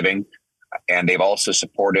cost of living. And they've also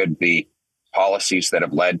supported the policies that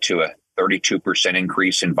have led to a 32%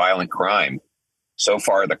 increase in violent crime. So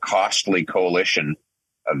far, the costly coalition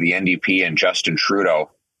of the NDP and Justin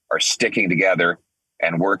Trudeau are sticking together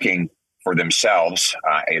and working for themselves.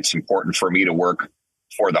 It's important for me to work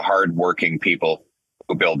for the hardworking people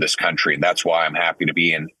who build this country. And that's why I'm happy to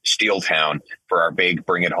be in Steeltown for our big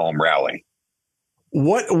Bring It Home rally.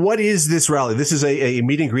 What is this rally? This is a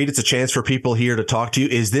meet and greet. It's a chance for people here to talk to you.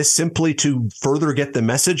 Is this simply to further get the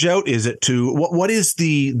message out? Is it to what is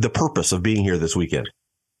the purpose of being here this weekend?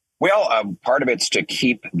 Well, part of it's to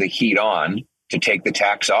keep the heat on, to take the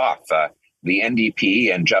tax off. The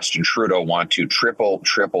NDP and Justin Trudeau want to triple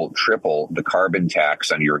the carbon tax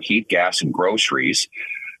on your heat, gas, and groceries,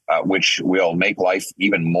 which will make life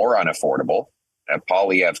even more unaffordable. A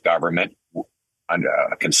Poilievre government,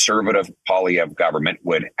 a conservative Poilievre government,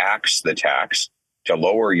 would axe the tax to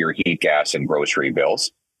lower your heat, gas, and grocery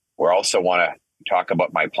bills. We also want to talk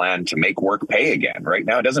about my plan to make work pay again. Right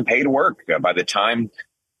now, it doesn't pay to work. By the time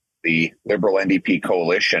the Liberal NDP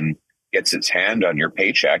coalition gets its hand on your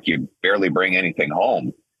paycheck, you barely bring anything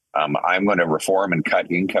home. I'm going to reform and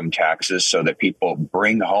cut income taxes so that people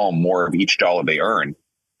bring home more of each dollar they earn,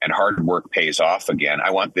 and hard work pays off again.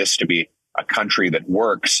 I want this to be a country that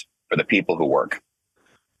works for the people who work.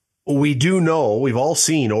 We do know, we've all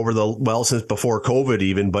seen since before COVID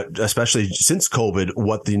even, but especially since COVID,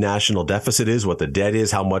 what the national deficit is, what the debt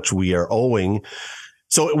is, how much we are owing.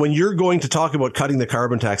 So when you're going to talk about cutting the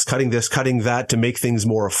carbon tax, cutting this, cutting that to make things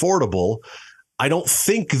more affordable, I don't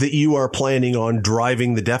think that you are planning on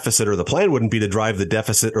driving the deficit, or the plan wouldn't be to drive the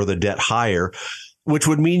deficit or the debt higher, which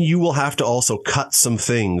would mean you will have to also cut some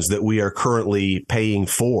things that we are currently paying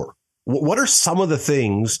for. What are some of the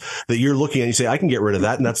things that you're looking at? You say, I can get rid of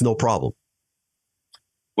that, and that's no problem.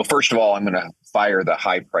 Well, first of all, I'm going to fire the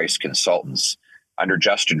high-priced consultants. Under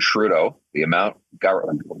Justin Trudeau, the amount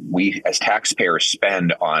we as taxpayers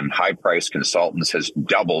spend on high-priced consultants has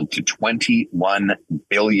doubled to $21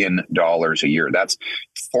 billion a year. That's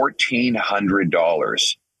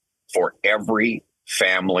 $1,400 for every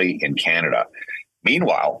family in Canada.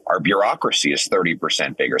 Meanwhile, our bureaucracy is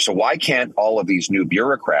 30% bigger. So why can't all of these new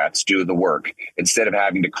bureaucrats do the work instead of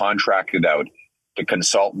having to contract it out to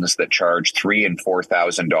consultants that charge $3,000 and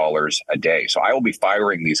 $4,000 a day? So I will be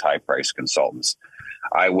firing these high-priced consultants.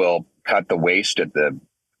 I will cut the waste at the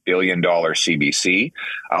billion CBC.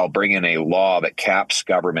 I'll bring in a law that caps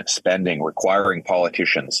government spending, requiring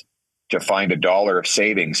politicians to find $1 of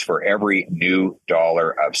savings for every new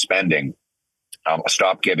dollar of spending.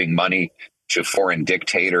 Stop giving money to foreign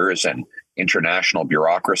dictators and international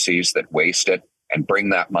bureaucracies that waste it, and bring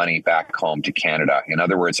that money back home to Canada. In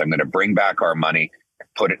other words, I'm going to bring back our money and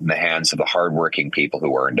put it in the hands of the hardworking people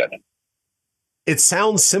who earned it. It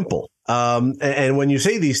sounds simple. And when you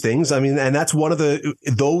say these things, I mean, and that's one of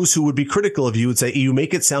those who would be critical of you would say, you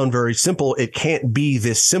make it sound very simple. It can't be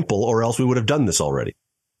this simple, or else we would have done this already.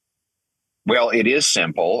 Well, it is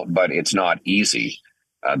simple, but it's not easy.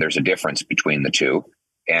 There's a difference between the two.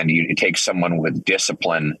 And it takes someone with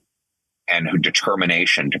discipline and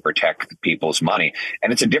determination to protect people's money.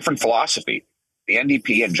 And it's a different philosophy. The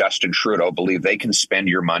NDP and Justin Trudeau believe they can spend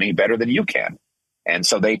your money better than you can. And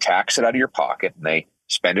so they tax it out of your pocket and they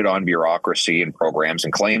spend it on bureaucracy and programs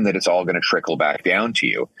and claim that it's all going to trickle back down to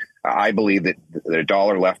you. I believe that the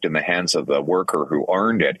dollar left in the hands of the worker who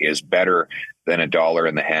earned it is better than $1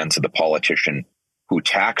 in the hands of the politician who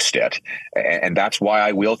taxed it. And that's why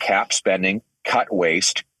I will cap spending, cut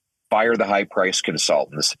waste, fire the high-priced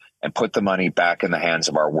consultants, and put the money back in the hands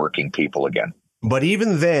of our working people again. But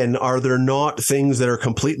even then, are there not things that are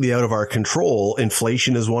completely out of our control?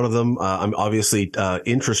 Inflation is one of them. Obviously,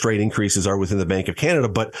 interest rate increases are within the Bank of Canada,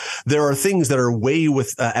 but there are things that are way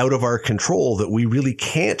out of our control that we really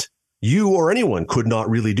can't, you or anyone could not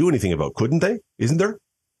really do anything about, couldn't they? Isn't there?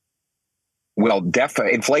 Well,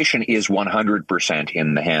 inflation is 100%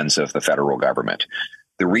 in the hands of the federal government.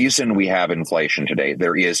 The reason we have inflation today,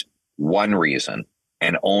 there is one reason,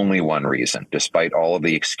 and only one reason, despite all of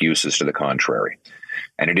the excuses to the contrary.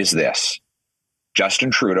 And it is this: Justin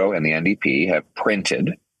Trudeau and the NDP have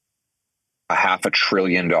printed $500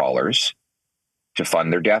 billion to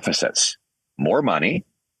fund their deficits. More money,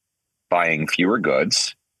 buying fewer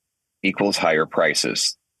goods, equals higher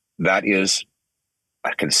prices. That is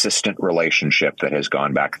a consistent relationship that has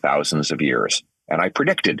gone back thousands of years. And I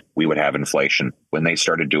predicted we would have inflation when they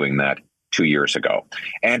started doing that 2 years ago.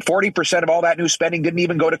 And 40% of all that new spending didn't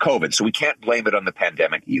even go to COVID. So we can't blame it on the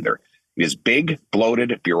pandemic either. It is big,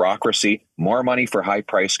 bloated bureaucracy, more money for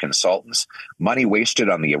high-priced consultants, money wasted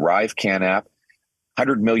on the ArriveCan app,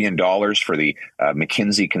 $100 million for the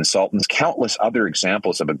McKinsey consultants, countless other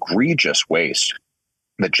examples of egregious waste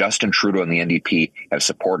that Justin Trudeau and the NDP have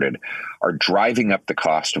supported are driving up the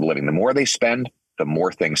cost of living. The more they spend, the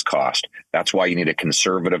more things cost. That's why you need a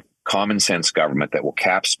conservative, common sense government that will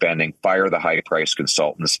cap spending, fire the high priced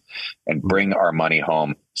consultants, and bring our money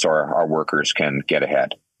home so our workers can get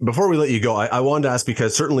ahead. Before we let you go, I wanted to ask,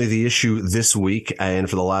 because certainly the issue this week and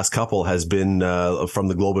for the last couple has been from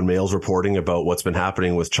the Globe and Mail's reporting about what's been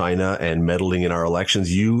happening with China and meddling in our elections.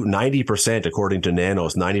 90%, according to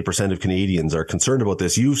Nanos, 90% of Canadians are concerned about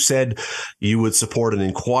this. You've said you would support an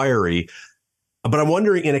inquiry. But I'm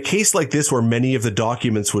wondering, in a case like this where many of the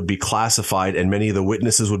documents would be classified and many of the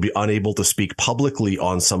witnesses would be unable to speak publicly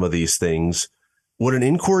on some of these things, would an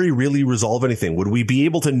inquiry really resolve anything? Would we be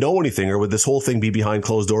able to know anything, or would this whole thing be behind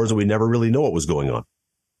closed doors and we never really know what was going on?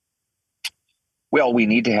 Well, we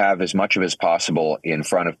need to have as much of it as possible in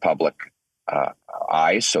front of public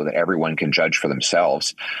eyes so that everyone can judge for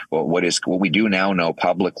themselves. Well, what we do now know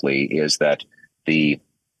publicly is that the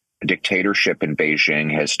dictatorship in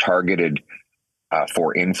Beijing has targeted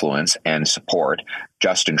for influence and support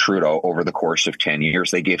Justin Trudeau over the course of 10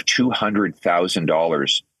 years. They gave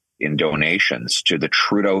 $200,000 in donations to the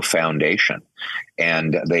Trudeau Foundation,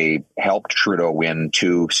 and they helped Trudeau win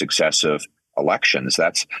 2 successive elections.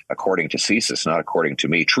 That's according to CSIS, not according to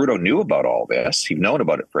me. Trudeau knew about all this. He'd known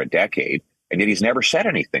about it for a decade, and yet he's never said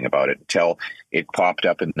anything about it until it popped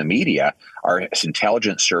up in the media. Our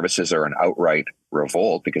intelligence services are in outright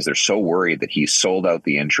revolt because they're so worried that he's sold out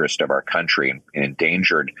the interest of our country and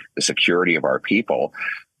endangered the security of our people.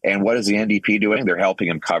 And what is the NDP doing? They're helping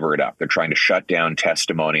him cover it up. They're trying to shut down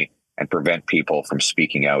testimony and prevent people from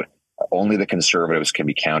speaking out. Only the Conservatives can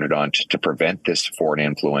be counted on to prevent this foreign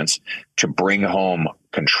influence, to bring home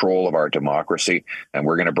control of our democracy. And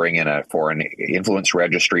we're going to bring in a foreign influence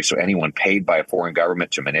registry. So anyone paid by a foreign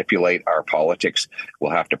government to manipulate our politics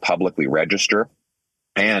will have to publicly register.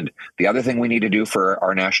 And the other thing we need to do for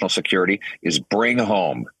our national security is bring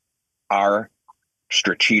home our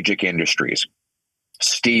strategic industries,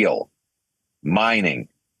 steel, mining,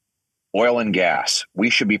 oil and gas. We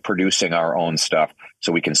should be producing our own stuff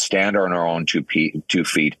so we can stand on our own 2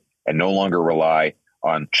 feet and no longer rely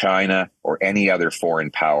on China or any other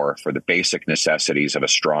foreign power for the basic necessities of a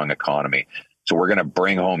strong economy. So we're going to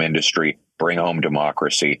bring home industry, bring home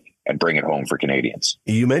democracy, and bring it home for Canadians.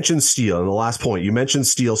 You mentioned steel, and the last point, you mentioned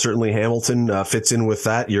steel. Certainly Hamilton fits in with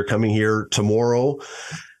that. You're coming here tomorrow.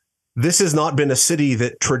 This has not been a city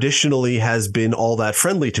that traditionally has been all that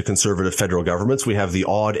friendly to conservative federal governments. We have the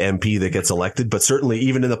odd MP that gets elected, but certainly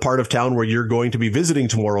even in the part of town where you're going to be visiting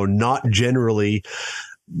tomorrow, not generally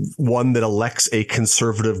one that elects a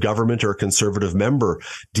conservative government or a conservative member.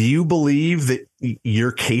 Do you believe that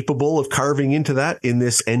you're capable of carving into that in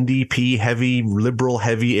this NDP heavy, liberal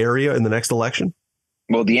heavy area in the next election?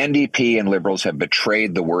 Well, the NDP and Liberals have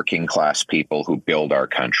betrayed the working class people who build our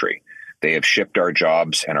country. They have shipped our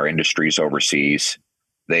jobs and our industries overseas.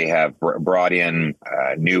 They have brought in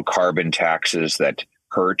new carbon taxes that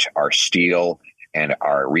hurt our steel and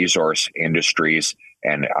our resource industries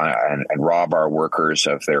and rob our workers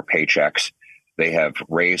of their paychecks. They have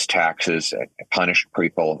raised taxes, punished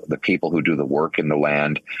the people who do the work in the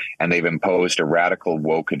land, and they've imposed a radical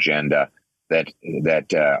woke agenda that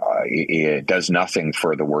it does nothing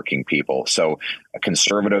for the working people. So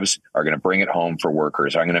conservatives are going to bring it home for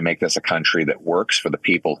workers. I'm going to make this a country that works for the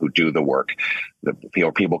people who do the work. The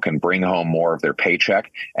people can bring home more of their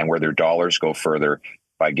paycheck and where their dollars go further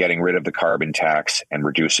by getting rid of the carbon tax and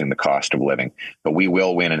reducing the cost of living. But we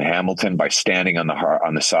will win in Hamilton by standing on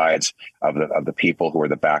the sides of the people who are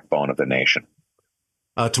the backbone of the nation.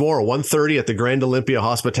 Tomorrow, 1:30 at the Grand Olympia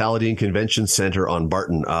Hospitality and Convention Center on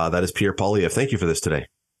Barton. That is Pierre Poilievre. Thank you for this today.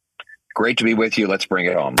 Great to be with you. Let's bring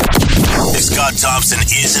it home. If Scott Thompson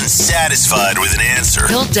isn't satisfied with an answer,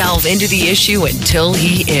 He'll delve into the issue until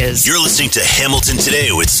he is. You're listening to Hamilton Today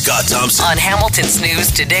with Scott Thompson On Hamilton's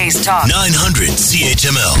News Today's Talk. 900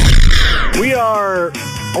 CHML. We are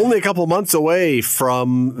only a couple months away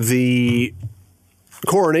from the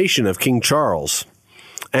coronation of King Charles.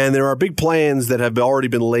 And there are big plans that have already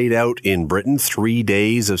been laid out in Britain, 3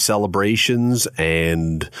 days of celebrations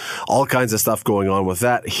and all kinds of stuff going on with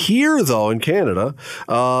that. Here, though, in Canada,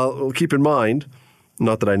 keep in mind,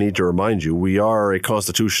 not that I need to remind you, we are a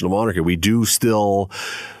constitutional monarchy.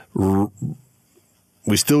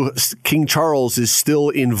 King Charles is still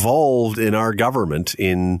involved in our government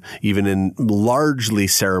even in largely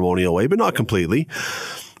ceremonial way, but not completely.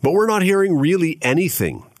 But we're not hearing really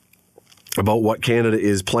anything about what Canada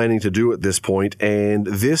is planning to do at this point, and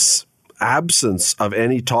this absence of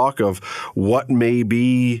any talk of what may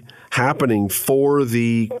be happening for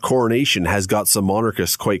the coronation has got some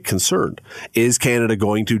monarchists quite concerned. Is Canada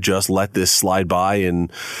going to just let this slide by and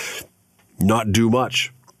not do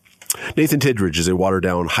much? Nathan Tidridge is a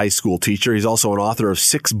Waterdown High School teacher. He's also an author of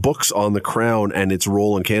 6 books on the Crown and its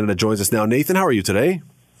role in Canada. Joins us now. Nathan, how are you today?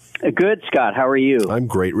 Good, Scott. How are you? I'm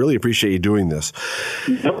great. Really appreciate you doing this.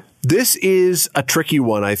 This is a tricky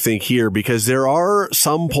one, I think, here, because there are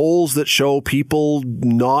some polls that show people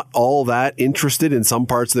not all that interested in some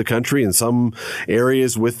parts of the country, in some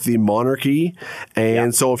areas with the monarchy.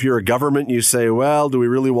 And so if you're a government, you say, well, do we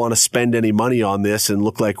really want to spend any money on this and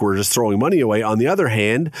look like we're just throwing money away? On the other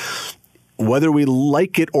hand, whether we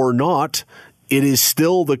like it or not, it is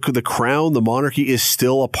still the crown, the monarchy is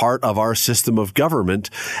still a part of our system of government,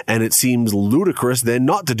 and it seems ludicrous then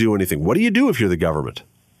not to do anything. What do you do if you're the government?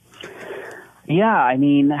 Yeah, I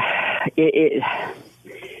mean, the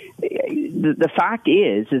fact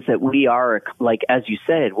is that we are, like, as you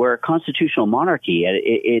said, we're a constitutional monarchy.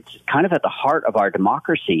 It's kind of at the heart of our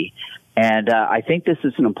democracy. And I think this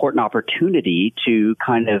is an important opportunity to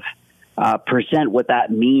kind of present what that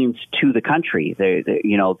means to the country.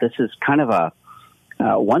 This is kind of a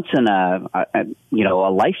once in a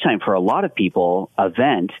lifetime for a lot of people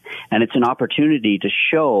event, and it's an opportunity to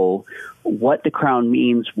show what the Crown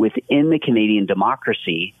means within the Canadian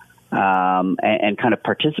democracy, and kind of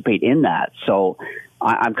participate in that. So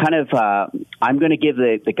I'm going to give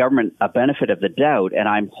the government a benefit of the doubt, and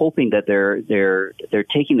I'm hoping that they're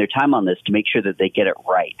taking their time on this to make sure that they get it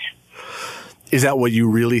right. Is that what you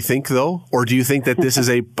really think, though? Or do you think that this is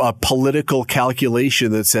a political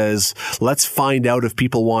calculation that says, let's find out if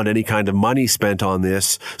people want any kind of money spent on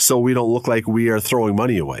this so we don't look like we are throwing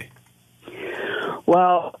money away?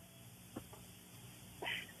 Well,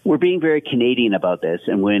 we're being very Canadian about this.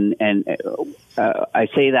 And I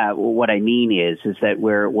say that, what I mean is that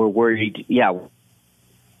we're worried,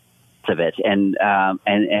 of it. And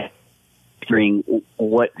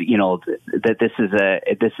what that this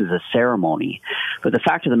is a ceremony, but the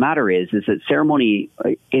fact of the matter is that ceremony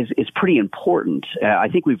is pretty important. I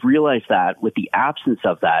think we've realized that with the absence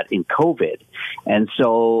of that in COVID, and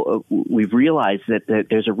so we've realized that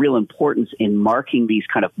there's a real importance in marking these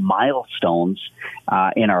kind of milestones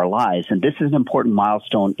in our lives, and this is an important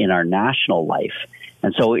milestone in our national life.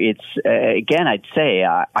 And so it's, again, I'd say,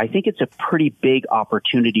 I think it's a pretty big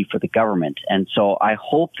opportunity for the government. And so I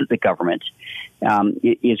hope that the government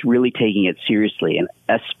is really taking it seriously, and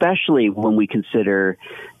especially when we consider,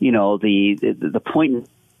 the point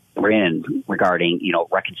we're in regarding,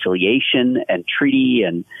 reconciliation and treaty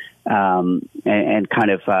and kind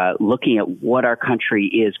of looking at what our country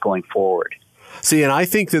is going forward. See, and I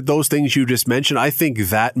think that those things you just mentioned, I think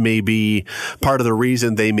that may be part of the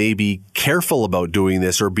reason they may be careful about doing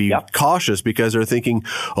this or be cautious, because they're thinking,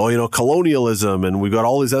 colonialism, and we've got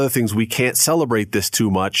all these other things. We can't celebrate this too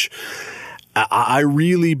much. I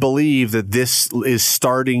really believe that this is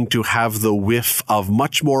starting to have the whiff of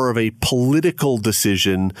much more of a political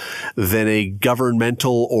decision than a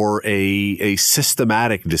governmental or a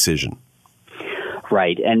systematic decision.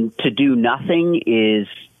 Right. And to do nothing is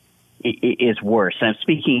worse. And I'm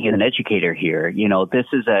speaking as an educator here. This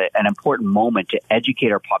is an important moment to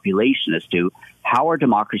educate our population as to how our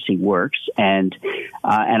democracy works and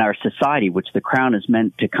our society, which the Crown is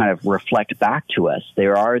meant to kind of reflect back to us.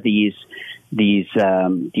 There are these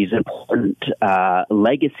important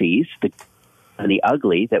legacies, the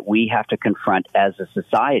ugly, that we have to confront as a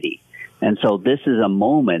society. And so this is a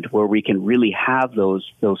moment where we can really have those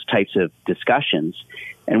types of discussions.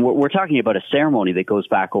 And we're talking about a ceremony that goes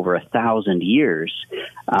back over 1,000 years.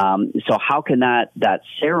 So how can that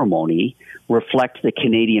ceremony reflect the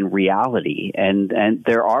Canadian reality? And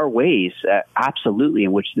there are ways, absolutely,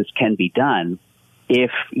 in which this can be done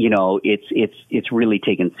if it's really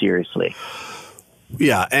taken seriously.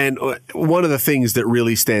 Yeah, and one of the things that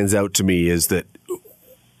really stands out to me is that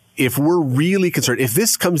if we're really concerned, if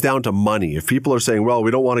this comes down to money, if people are saying, well,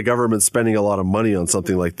 we don't want a government spending a lot of money on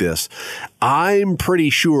something like this, I'm pretty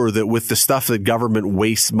sure that with the stuff that government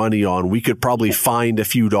wastes money on, we could probably find a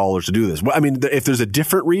few dollars to do this. I mean, if there's a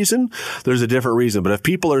different reason, there's a different reason. But if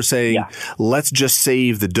people are saying, let's just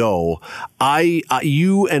save the dough,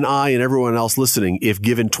 you and I and everyone else listening, if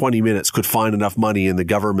given 20 minutes, could find enough money in the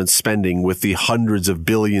government spending with the hundreds of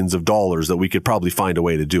billions of dollars that we could probably find a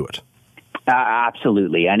way to do it.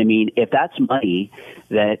 Absolutely. And I mean, if that's money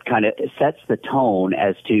that kind of sets the tone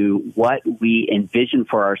as to what we envision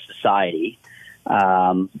for our society,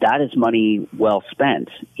 that is money well spent.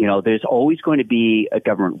 There's always going to be a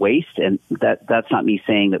government waste, and that's not me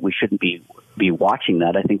saying that we shouldn't be watching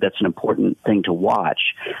that. I think that's an important thing to watch.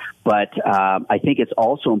 But I think it's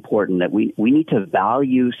also important that we need to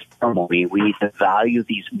value ceremony. We need to value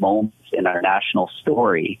these moments in our national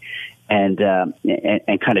story and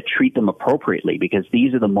kind of treat them appropriately, because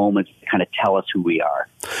these are the moments that kind of tell us who we are.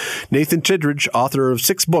 Nathan Tidridge, author of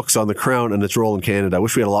 6 books on the Crown and its role in Canada. I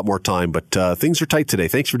wish we had a lot more time, but things are tight today.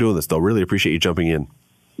 Thanks for doing this, though. Really appreciate you jumping in.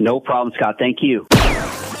 No problem, Scott. Thank you.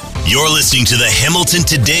 You're listening to the Hamilton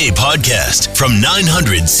Today podcast from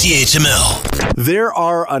 900 CHML. There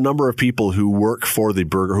are a number of people who work for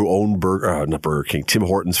who own Tim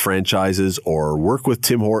Hortons franchises, or work with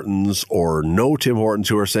Tim Hortons, or know Tim Hortons,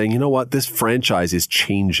 who are saying, you know what, this franchise is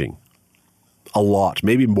changing a lot,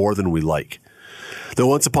 maybe more than we like. Though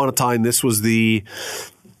once upon a time, this was the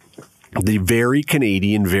very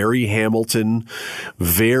Canadian, very Hamilton,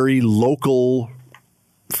 very local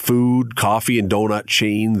food, coffee, and donut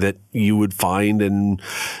chain that you would find, and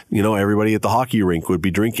everybody at the hockey rink would be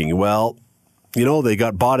drinking. Well, they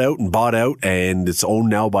got bought out, and it's owned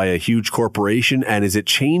now by a huge corporation. And is it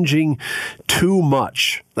changing too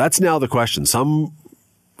much? That's now the question. Some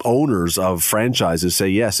owners of franchises say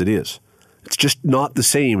yes, it is. It's just not the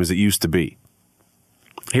same as it used to be.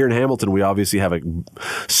 Here in Hamilton, we obviously have a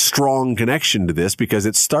strong connection to this because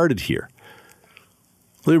it started here.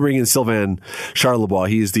 Let me bring in Sylvain Charlebois.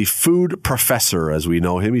 He is the food professor, as we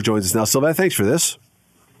know him. He joins us now. Sylvain, thanks for this.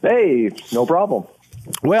 Hey, no problem.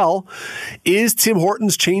 Well, is Tim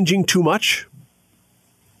Hortons changing too much?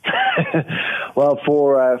 Well,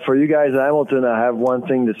 for you guys in Hamilton, I have one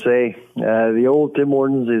thing to say. The old Tim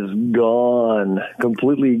Hortons is gone,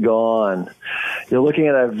 completely gone. You're looking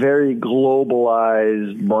at a very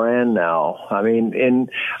globalized brand now. I mean,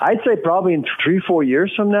 I'd say probably in 3-4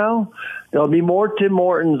 years from now, there'll be more Tim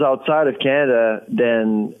Hortons outside of Canada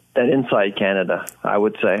than inside Canada, I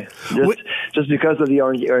would say, just because of the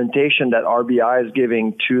orientation that RBI is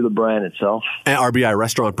giving to the brand itself. And RBI,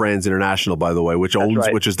 Restaurant Brands International, by the way, which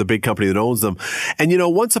is the big company that owns them. And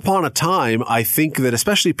once upon a time, I think that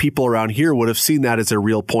especially people around here would have seen that as a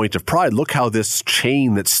real point of pride. Look how this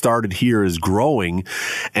chain that started here is growing,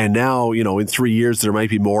 and now in 3 years there might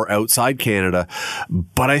be more outside Canada.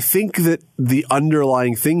 But I think that the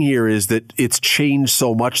underlying thing here is that it's changed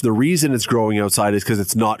so much. The reason it's growing outside is because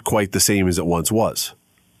it's not quite the same as it once was.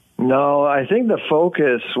 No, I think the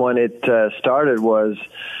focus when it started was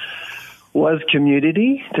was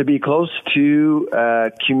community, to be close to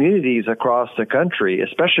communities across the country,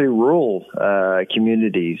 especially rural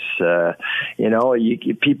communities. Tim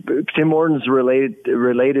Hortons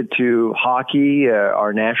related to hockey,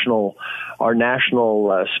 our national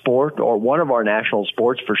sport, or one of our national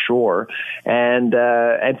sports for sure,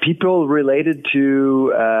 and people related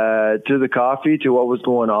to the coffee, to what was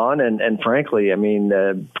going on, and frankly, I mean,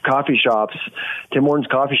 coffee shops, Tim Hortons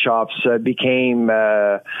coffee shops became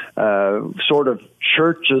sort of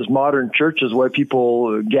churches, modern churches, where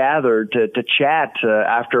people gathered to chat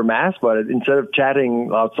after Mass, but instead of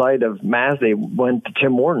chatting outside of Mass, they went to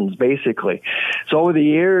Tim Hortons, basically. So over the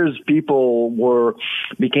years, people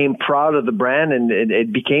became proud of the brand, and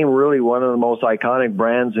it became really one of the most iconic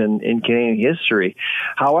brands in Canadian history.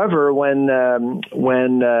 However, when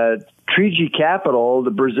 3G Capital,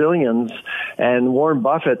 the Brazilians, and Warren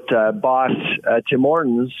Buffett bought Tim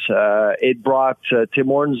Hortons, it brought Tim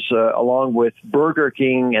Hortons along with Burger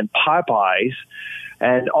King and Popeyes.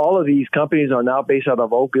 And all of these companies are now based out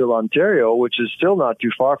of Oakville, Ontario, which is still not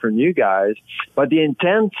too far from you guys. But the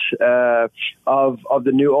intent of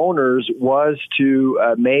the new owners was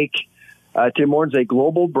to make Tim Hortons a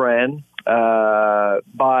global brand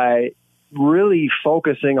by really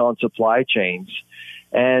focusing on supply chains.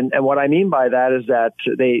 And what I mean by that is that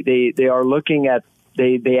they are looking at,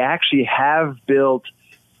 they actually have built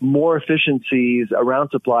more efficiencies around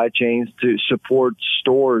supply chains to support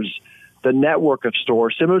stores, the network of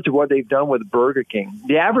stores, similar to what they've done with Burger King.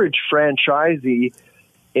 The average franchisee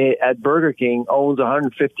at Burger King owns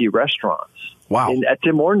 150 restaurants. Wow. And at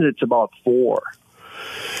Tim Hortons, it's about 4.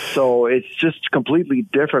 So it's just completely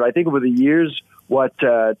different. I think over the years, what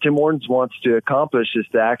Tim Hortons wants to accomplish is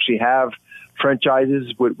to actually have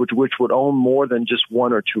franchises which would own more than just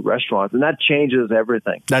 1 or 2 restaurants, and that changes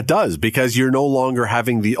everything. That does, because you're no longer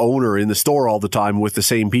having the owner in the store all the time with the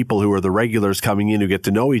same people who are the regulars coming in who get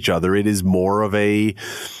to know each other. It is more of a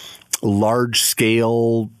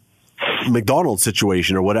large-scale McDonald's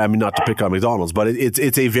situation, or what? I mean, not to pick on McDonald's, but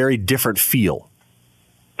it's a very different feel.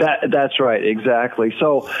 That's right, exactly.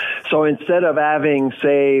 So instead of having,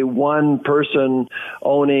 say, one person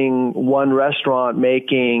owning one restaurant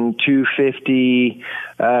making $250,000,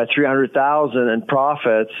 $300,000 in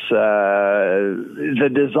profits, the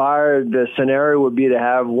desired scenario would be to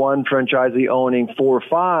have one franchisee owning 4 or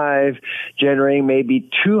 5, generating maybe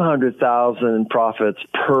 $200,000 in profits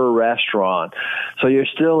per restaurant. So you're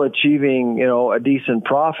still achieving, a decent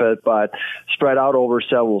profit, but spread out over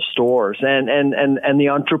several stores. And the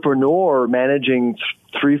entrepreneur managing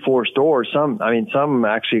 3-4 stores. Some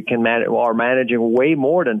actually are managing way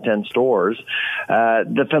more than 10 stores.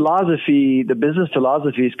 The business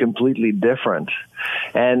philosophy is completely different.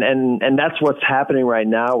 And that's what's happening right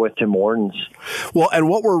now with Tim Hortons. Well, and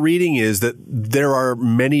what we're reading is that there are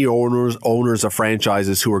many owners of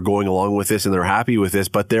franchises who are going along with this and they're happy with this,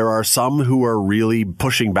 but there are some who are really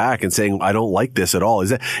pushing back and saying, I don't like this at all. Is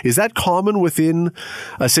that common within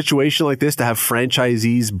a situation like this, to have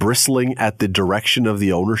franchisees bristling at the direction of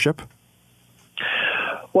the ownership?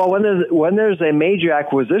 Well, when there's a major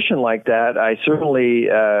acquisition like that, I certainly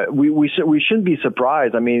we shouldn't be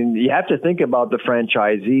surprised. I mean, you have to think about the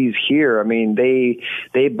franchisees here. I mean,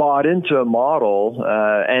 they bought into a model,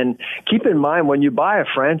 and keep in mind, when you buy a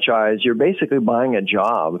franchise, you're basically buying a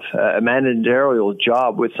job, a managerial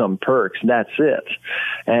job with some perks. That's it.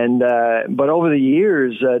 And but over the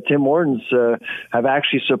years, Tim Hortons have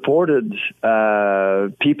actually supported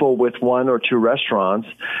people with 1 or 2 restaurants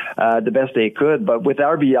the best they could. But with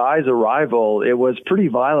RBI's arrival, it was pretty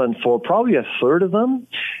violent for probably a third of them,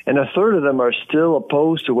 and a third of them are still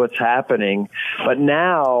opposed to what's happening. But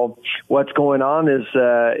now, what's going on is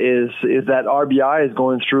that RBI is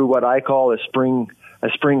going through what I call a spring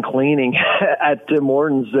cleaning at Tim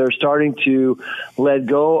Hortons. They're starting to let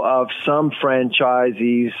go of some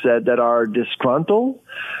franchisees that are disgruntled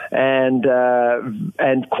and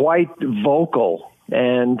quite vocal.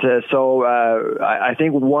 And so I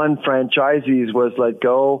think one franchisee was let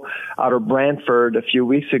go out of Brantford a few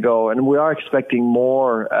weeks ago, and we are expecting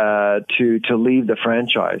more to leave the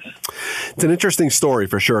franchise. It's an interesting story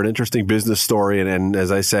for sure, an interesting business story. And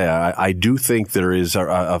as I say, I do think there is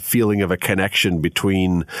a feeling of a connection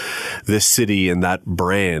between this city and that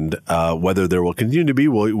brand. Whether there will continue to be,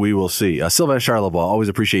 we will see. Sylvain Charlebois, always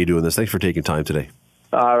appreciate you doing this. Thanks for taking time today.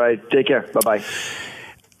 All right. Take care. Bye-bye.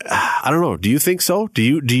 I don't know. Do you think so? Do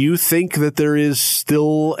you think that there is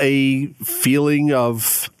still a feeling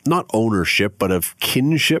of not ownership, but of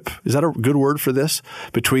kinship? Is that a good word for this?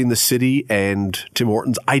 Between the city and Tim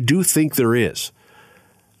Hortons? I do think there is.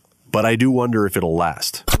 But I do wonder if it'll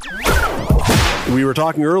last. We were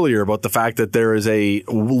talking earlier about the fact that there is a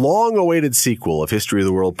long-awaited sequel of History of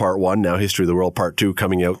the World Part 1, now History of the World Part 2,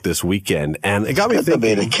 coming out this weekend. And it got me thinking. Good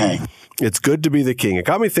to be the king. It's good to be the king. It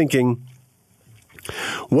got me thinking,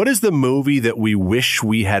 what is the movie that we wish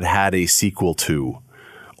we had had a sequel to?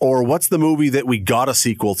 Or what's the movie that we got a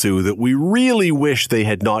sequel to that we really wish they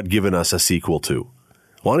had not given us a sequel to?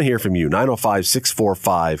 I want to hear from you.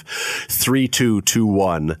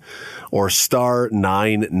 905-645-3221 or star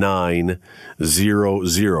 9900.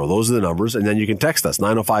 Those are the numbers. And then you can text us,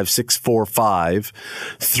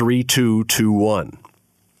 905-645-3221.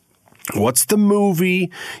 What's the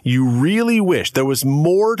movie you really wish there was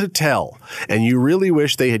more to tell and you really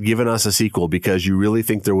wish they had given us a sequel because you really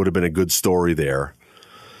think there would have been a good story there?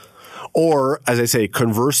 Or, as I say,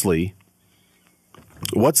 conversely,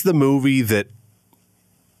 what's the movie that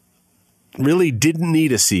really didn't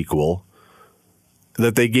need a sequel,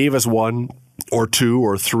 that they gave us 1 or 2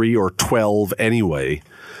 or 3 or 12 anyway,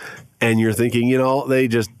 and you're thinking, they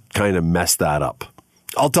just kind of messed that up?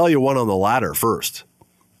 I'll tell you one on the latter first.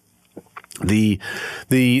 The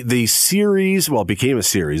series, well, it became a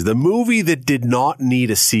series. The movie that did not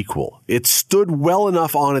need a sequel, it stood well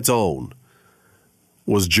enough on its own,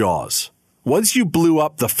 was Jaws. Once you blew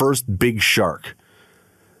up the first big shark,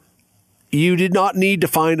 you did not need to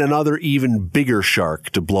find another even bigger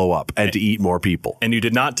shark to blow up and to eat more people. And you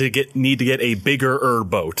did not need to get a bigger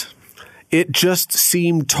boat. It just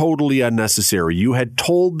seemed totally unnecessary. You had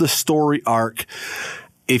told the story arc.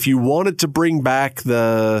 If you wanted to bring back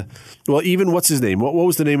even what's his name? What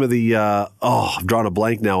was the name of the? I've drawn a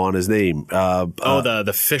blank now on his name.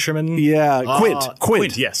 The fisherman. Yeah,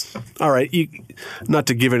 Quint. Yes. All right. Not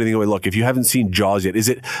to give anything away. Look, if you haven't seen Jaws yet,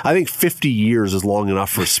 I think 50 years is long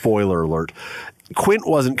enough for spoiler alert. Quint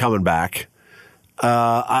wasn't coming back.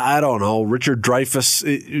 I don't know. Richard Dreyfuss.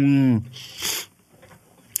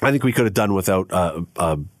 I think we could have done without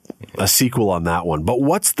a sequel on that one. But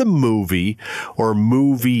what's the movie or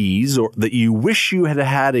movies that you wish you had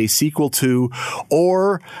had a sequel to,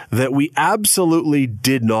 or that we absolutely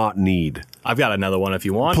did not need? I've got another one if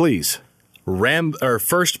you want. Please.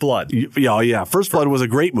 First Blood. Yeah. First Blood was a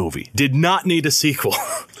great movie. Did not need a sequel.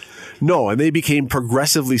 No, and they became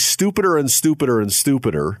progressively stupider and stupider and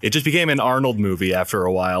stupider. It just became an Arnold movie after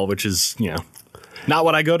a while, which is, not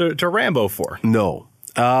what I go to Rambo for. No.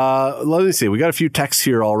 Let me see. We got a few texts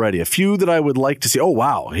here already. A few that I would like to see. Oh,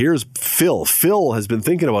 wow. Here's Phil. Phil has been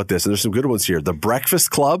thinking about this, and there's some good ones here. The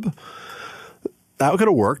Breakfast Club. That could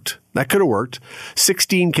have worked.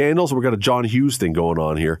 16 Candles. We've got a John Hughes thing going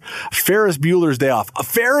on here. Ferris Bueller's Day Off.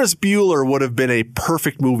 Ferris Bueller would have been a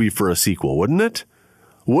perfect movie for a sequel, wouldn't it?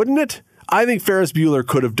 I think Ferris Bueller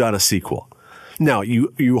could have done a sequel. Now,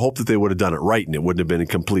 you hope that they would have done it right, and it wouldn't have been a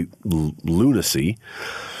complete lunacy.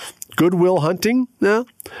 Good Will Hunting? No.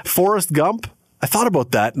 Forrest Gump? I thought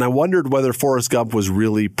about that, and I wondered whether Forrest Gump was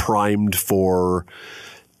really primed for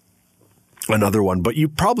another one. But you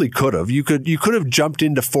probably could have. You could have jumped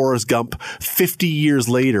into Forrest Gump 50 years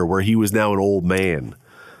later, where he was now an old man,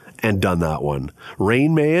 and done that one.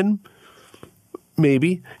 Rain Man?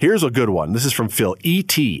 Maybe. Here's a good one. This is from Phil.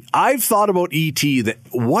 E.T. I've thought about E.T.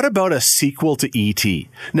 What about a sequel to E.T.?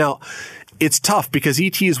 Now, it's tough because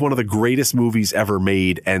E.T. is one of the greatest movies ever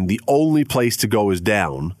made, and the only place to go is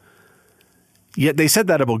down. Yet they said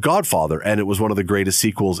that about Godfather, and it was one of the greatest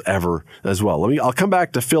sequels ever as well. I'll come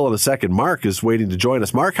back to Phil in a second. Mark is waiting to join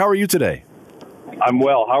us. Mark, how are you today? I'm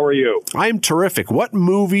well. How are you? I'm terrific. What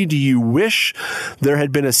movie do you wish there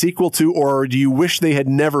had been a sequel to, or do you wish they had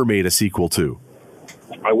never made a sequel to?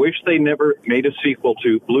 I wish they never made a sequel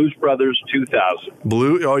to Blues Brothers 2000.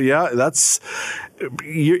 Oh, yeah, I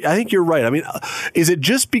think you're right. I mean, is it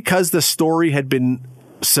just because the story had been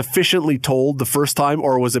sufficiently told the first time,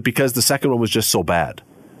 or was it because the second one was just so bad?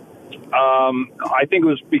 I think it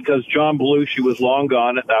was because John Belushi was long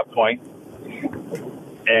gone at that point,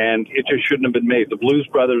 and it just shouldn't have been made. The Blues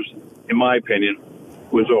Brothers, in my opinion,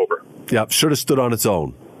 was over. Yeah, should have stood on its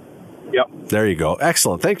own. Yep. There you go.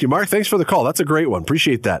 Excellent. Thank you, Mark. Thanks for the call. That's a great one.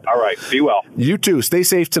 Appreciate that. All right. Be well. You too. Stay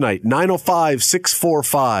safe tonight.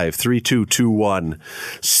 905-645-3221,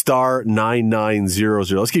 star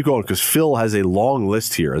 9900. Let's keep going because Phil has a long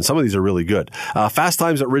list here, and some of these are really good. Fast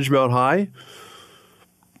Times at Ridgemount High.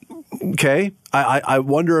 Okay. I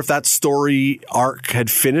wonder if that story arc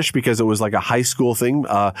had finished because it was like a high school thing.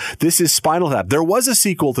 This is Spinal Tap. There was a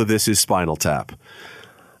sequel to This Is Spinal Tap.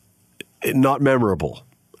 Not memorable.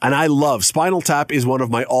 And I love Spinal Tap is one of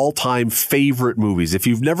my all-time favorite movies. If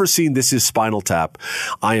you've never seen This Is Spinal Tap,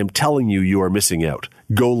 I am telling you, you are missing out.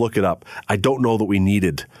 Go look it up. I don't know that we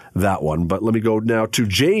needed that one, but let me go now to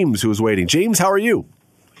James, who is waiting. James, how are you?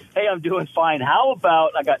 Hey, I'm doing fine. How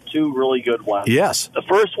about I got two really good ones? Yes. The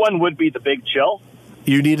first one would be The Big Chill.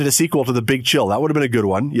 You needed a sequel to The Big Chill. That would have been a good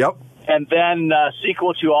one. Yep. And then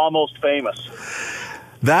sequel to Almost Famous.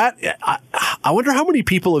 That I wonder how many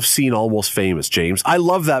people have seen Almost Famous, James. I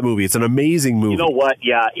love that movie. It's an amazing movie. You know what?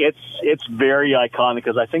 Yeah, it's very iconic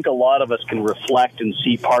because I think a lot of us can reflect and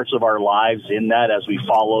see parts of our lives in that as we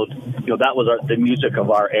followed. That was the music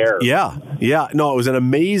of our era. Yeah. No, it was an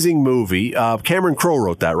amazing movie. Cameron Crowe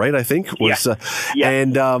wrote that, right? I think was. Yeah.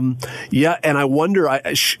 And and I wonder.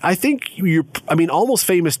 I think Almost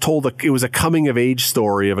Famous it was a coming of age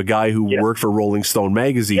story of a guy who worked for Rolling Stone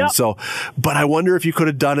magazine. Yeah. So, but I wonder if you could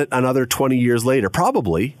have done it another 20 years later.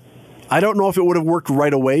 Probably. I don't know if it would have worked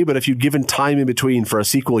right away, but if you'd given time in between for a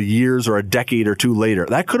sequel years or a decade or two later,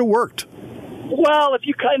 that could have worked. Well, if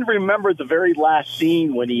you kind of remember the very last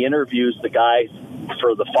scene when he interviews the guy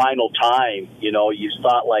for the final time, you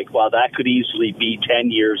thought that could easily be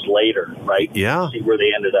 10 years later, right? Yeah. See where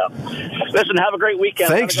they ended up. Listen, have a great weekend.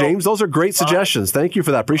 Thanks, James. Those are great suggestions. Thank you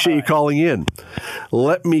for that. Appreciate you calling in.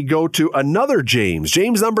 Let me go to another James.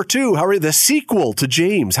 James number 2. How are you? The sequel to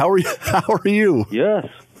James. How are you? How are you? Yes.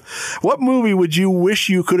 What movie would you wish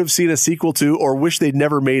you could have seen a sequel to or wish they'd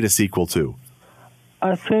never made a sequel to?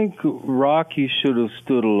 I think Rocky should have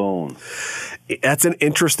stood alone. That's an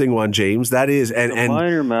interesting one, James. That is a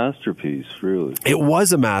minor masterpiece, really. It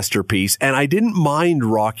was a masterpiece, and I didn't mind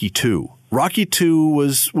Rocky 2. Rocky 2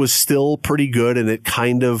 was still pretty good, and it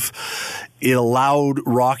allowed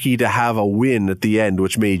Rocky to have a win at the end,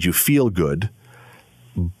 which made you feel good.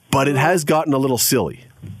 But it has gotten a little silly.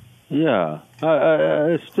 Yeah,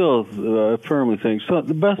 I still firmly think so.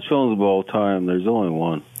 The best films of all time. There's only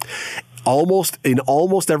one. In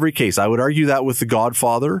almost every case, I would argue that with The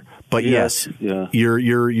Godfather. But yes,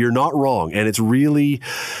 you're not wrong, and it's really.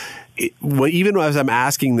 Even as I'm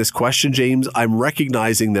asking this question, James, I'm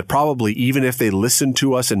recognizing that probably even if they listened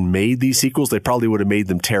to us and made these sequels, they probably would have made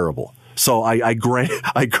them terrible. So I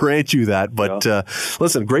grant you that. But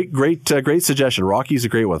listen, great suggestion. Rocky's a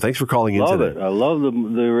great one. Thanks for calling in today. Love it. I love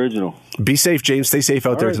the original. Be safe, James. Stay safe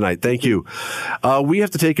out there tonight. Thank you. We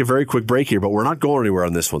have to take a very quick break here, but we're not going anywhere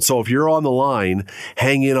on this one. So if you're on the line,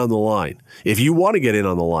 hang in on the line. If you want to get in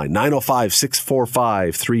on the line,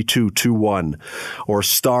 905-645-3221 or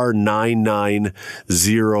star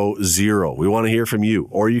 9900. We want to hear from you.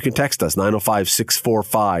 Or you can text us,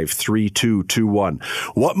 905-645-3221.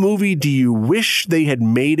 What movie do you wish they had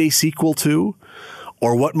made a sequel to?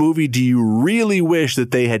 Or what movie do you really wish that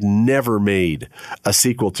they had never made a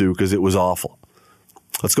sequel to because it was awful?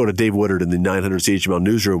 Let's go to Dave Woodard in the 900 CHML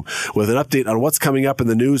newsroom with an update on what's coming up in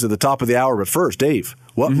the news at the top of the hour. But first, Dave,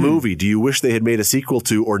 what movie do you wish they had made a sequel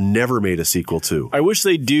to or never made a sequel to? I wish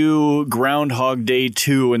they'd do Groundhog Day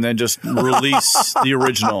 2 and then just release the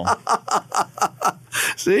original.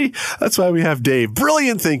 See? That's why we have Dave.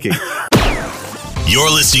 Brilliant thinking.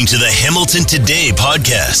 You're listening to the Hamilton Today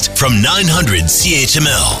podcast from 900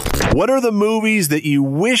 CHML. What are the movies that you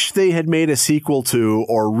wish they had made a sequel to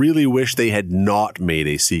or really wish they had not made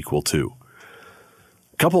a sequel to?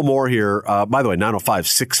 A couple more here. By the way,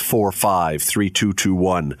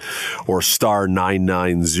 905-645-3221 or star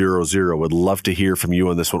 9900. Would love to hear from you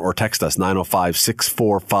on this one. Or text us,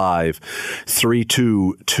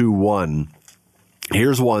 905-645-3221.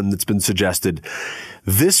 Here's one that's been suggested.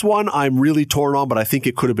 This one I'm really torn on, but I think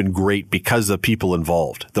it could have been great because of people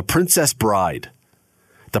involved. The Princess Bride.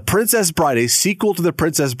 The Princess Bride, a sequel to The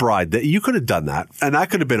Princess Bride. That you could have done that, and that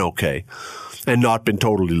could have been okay and not been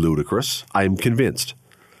totally ludicrous. I am convinced.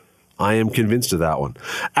 I am convinced of that one.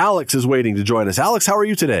 Alex is waiting to join us. Alex, how are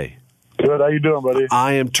you today? Good. How you doing, buddy?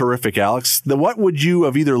 I am terrific, Alex. What would you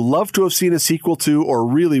have either loved to have seen a sequel to or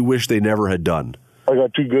really wish they never had done? I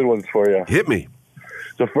got two good ones for you. Hit me.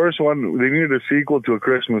 The first one, they needed a sequel to A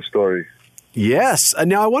Christmas Story. Yes. And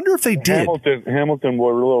now I wonder if they did. Hamilton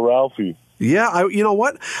wore Little Ralphie. Yeah. You know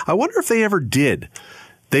what? I wonder if they ever did.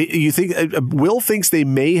 You think Will thinks they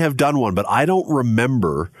may have done one, but I don't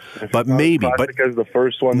remember. But maybe. But as the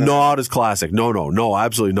first one, not as classic. No,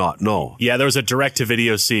 absolutely not. No. Yeah, there was a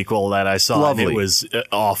direct-to-video sequel that I saw. Lovely. And it was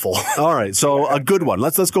awful. All right, so a good one.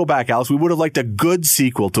 Let's go back, Alice. We would have liked a good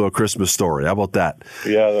sequel to A Christmas Story. How about that?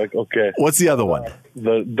 Yeah. Okay. What's the other one?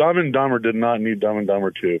 The Dumb and Dumber did not need Dumb and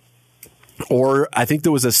Dumber 2. Or I think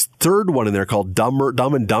there was a third one in there called Dumb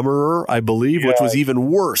and Dumberer, I believe, which was even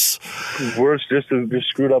worse. Worse, just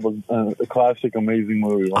screwed up a classic, amazing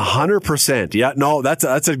movie. 100%. Yeah, no, that's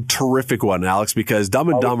a terrific one, Alex, because Dumb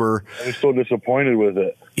and Dumber. I was so disappointed with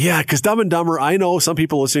it. Yeah, because Dumb and Dumber, I know some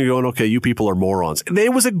people listening are going, okay, you people are morons.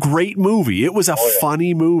 It was a great movie. It was a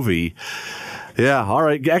funny movie. Yeah, all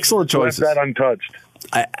right. Excellent choices. Left that untouched.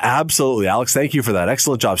 Absolutely, Alex. Thank you for that.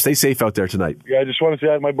 Excellent job. Stay safe out there tonight. Yeah, I just want to say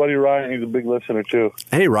hi to my buddy Ryan. He's a big listener, too.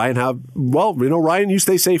 Hey, Ryan. Ryan, you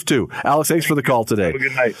stay safe, too. Alex, thanks for the call today. Have a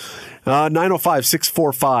good night.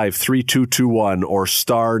 905-645-3221 or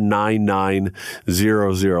star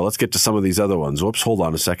 9900. Let's get to some of these other ones. Whoops, hold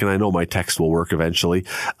on a second. I know my text will work eventually.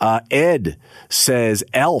 Ed says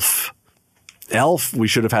Elf. Elf, we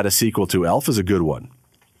should have had a sequel to. Elf is a good one.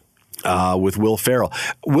 With Will Ferrell.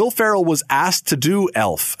 Will Ferrell was asked to do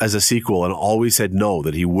Elf as a sequel and always said no,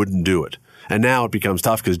 that he wouldn't do it. And now it becomes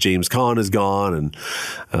tough because James Caan is gone.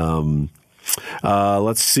 And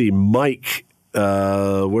let's see, Mike.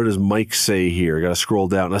 Where does Mike say here? I got to scroll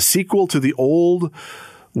down. A sequel to the old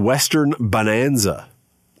Western Bonanza.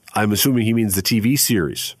 I'm assuming he means the TV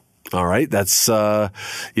series. All right, that's yeah.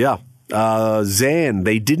 Zan,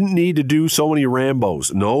 they didn't need to do so many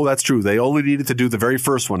Rambos. No, that's true. They only needed to do the very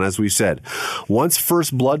first one, as we said. Once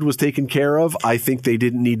First Blood was taken care of, I think they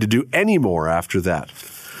didn't need to do any more after that.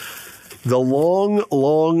 The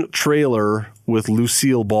long trailer with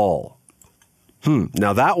Lucille Ball.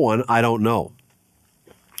 Now that one, I don't know.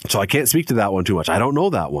 So I can't speak to that one too much. I don't know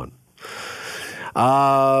that one.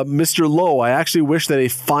 Mr. Lowe, I actually wish that a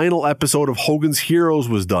final episode of Hogan's Heroes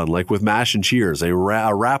was done, like with Mash and Cheers, a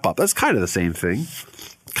wrap-up. That's kind of the same thing.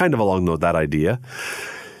 Kind of along that idea.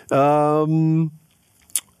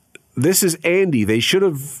 This is Andy. They should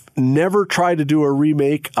have never tried to do a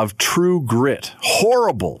remake of True Grit.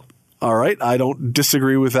 Horrible. All right, I don't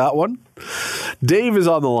disagree with that one. Dave is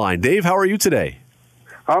on the line. Dave, how are you today?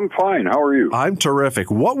 I'm fine. How are you? I'm terrific.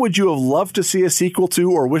 What would you have loved to see a sequel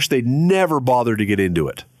to or wish they'd never bothered to get into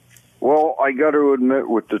it? Well, I got to admit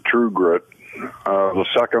with the True Grit, the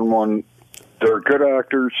second one, they're good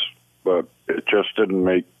actors, but it just didn't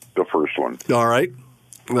make the first one. All right.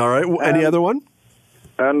 Any other one?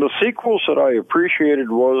 And the sequels that I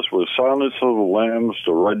appreciated was Silence of the Lambs,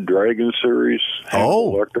 the Red Dragon series.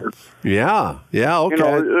 Lecter. Yeah, okay. You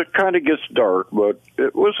know, it kind of gets dark, but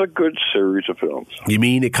it was a good series of films. You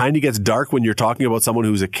mean it kind of gets dark when you're talking about someone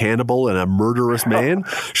who's a cannibal and a murderous man?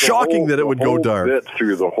 Shocking that it would go dark. Bit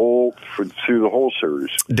through the whole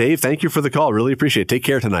series. Dave, thank you for the call. Really appreciate it. Take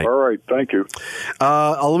care tonight. All right, thank you.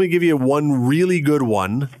 Let me give you one really good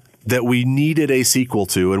one that we needed a sequel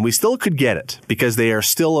to, and we still could get it because they are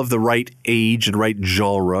still of the right age and right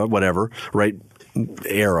genre, whatever, right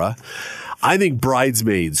era. I think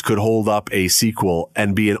Bridesmaids could hold up a sequel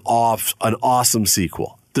and be an awesome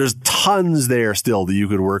sequel. There's tons there still that you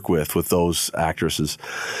could work with those actresses.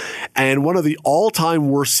 And one of the all-time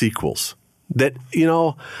worst sequels that, you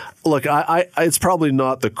know, look, I it's probably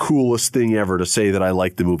not the coolest thing ever to say that I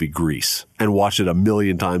like the movie Grease and watched it a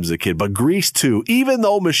million times as a kid. But Grease 2, even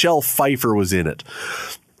though Michelle Pfeiffer was in it,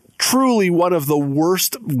 truly one of the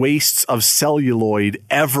worst wastes of celluloid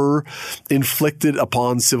ever inflicted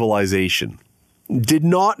upon civilization. Did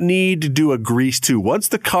not need to do a Grease 2. Once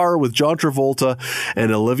the car with John Travolta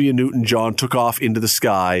and Olivia Newton-John took off into the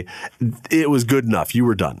sky, it was good enough. You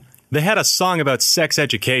were done. They had a song about sex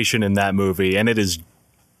education in that movie, and it is...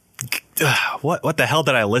 What the hell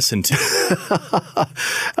did I listen to?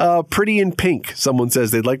 Pretty in Pink. Someone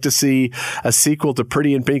says they'd like to see a sequel to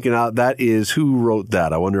Pretty in Pink, and that is, who wrote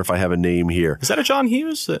that? I wonder if I have a name here. Is that a John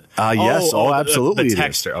Hughes? Yes. Absolutely. The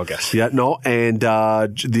texter. Okay. Yeah, no. And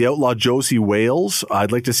the outlaw Josie Wales,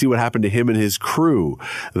 I'd like to see what happened to him and his crew.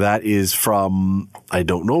 That is from, I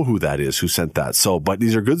don't know who that is, who sent that. But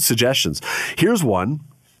these are good suggestions. Here's one.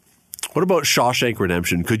 What about Shawshank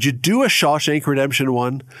Redemption? Could you do a Shawshank Redemption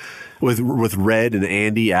one with Red and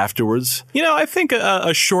Andy afterwards? You know, I think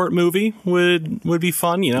a short movie would be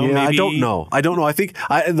fun. You know, yeah, maybe... I don't know. I think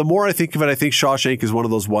the more I think of it, I think Shawshank is one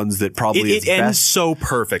of those ones that probably it ends so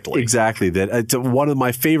perfectly. Exactly. That it's one of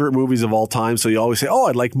my favorite movies of all time. So you always say, "Oh,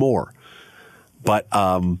 I'd like more," but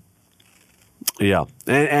yeah,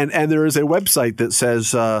 and there is a website that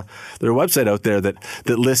says there's a website out there that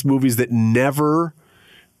lists movies that never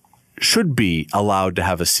should be allowed to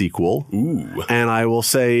have a sequel. Ooh. And I will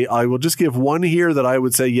just give one here that I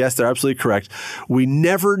would say, yes, they're absolutely correct. We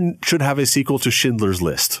never should have a sequel to Schindler's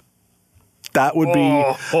List. That would be,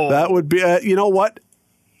 you know what?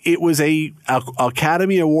 It was a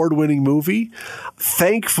Academy Award winning movie.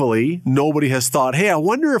 Thankfully, nobody has thought, hey, I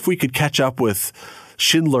wonder if we could catch up with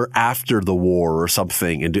Schindler after the war or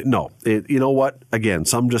something. And you know what? Again,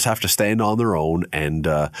 some just have to stand on their own and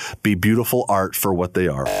be beautiful art for what they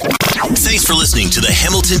are. Thanks for listening to the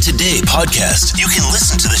Hamilton Today podcast. You can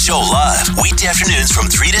listen to the show live weekday afternoons from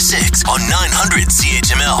 3 to 6 on 900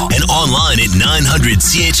 CHML and online at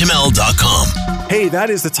 900CHML.com. Hey, that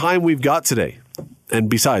is the time we've got today. And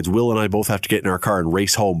besides, Will and I both have to get in our car and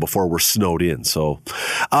race home before we're snowed in. So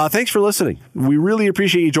thanks for listening. We really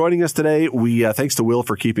appreciate you joining us today. We thanks to Will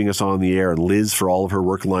for keeping us on the air, and Liz for all of her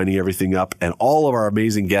work lining everything up, and all of our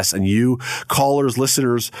amazing guests, and you, callers,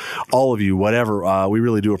 listeners, all of you, whatever. We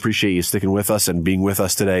really do appreciate you sticking with us and being with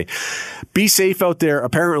us today. Be safe out there.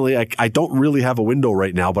 Apparently, I don't really have a window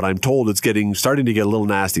right now, but I'm told it's starting to get a little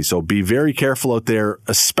nasty. So be very careful out there,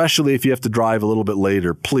 especially if you have to drive a little bit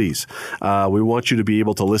later. Please. We want you to be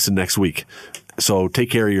able to listen next week. So take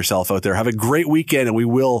care of yourself out there. Have a great weekend, and we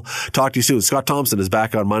will talk to you soon. Scott Thompson is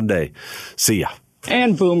back on Monday. See ya.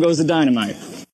 And boom goes the dynamite.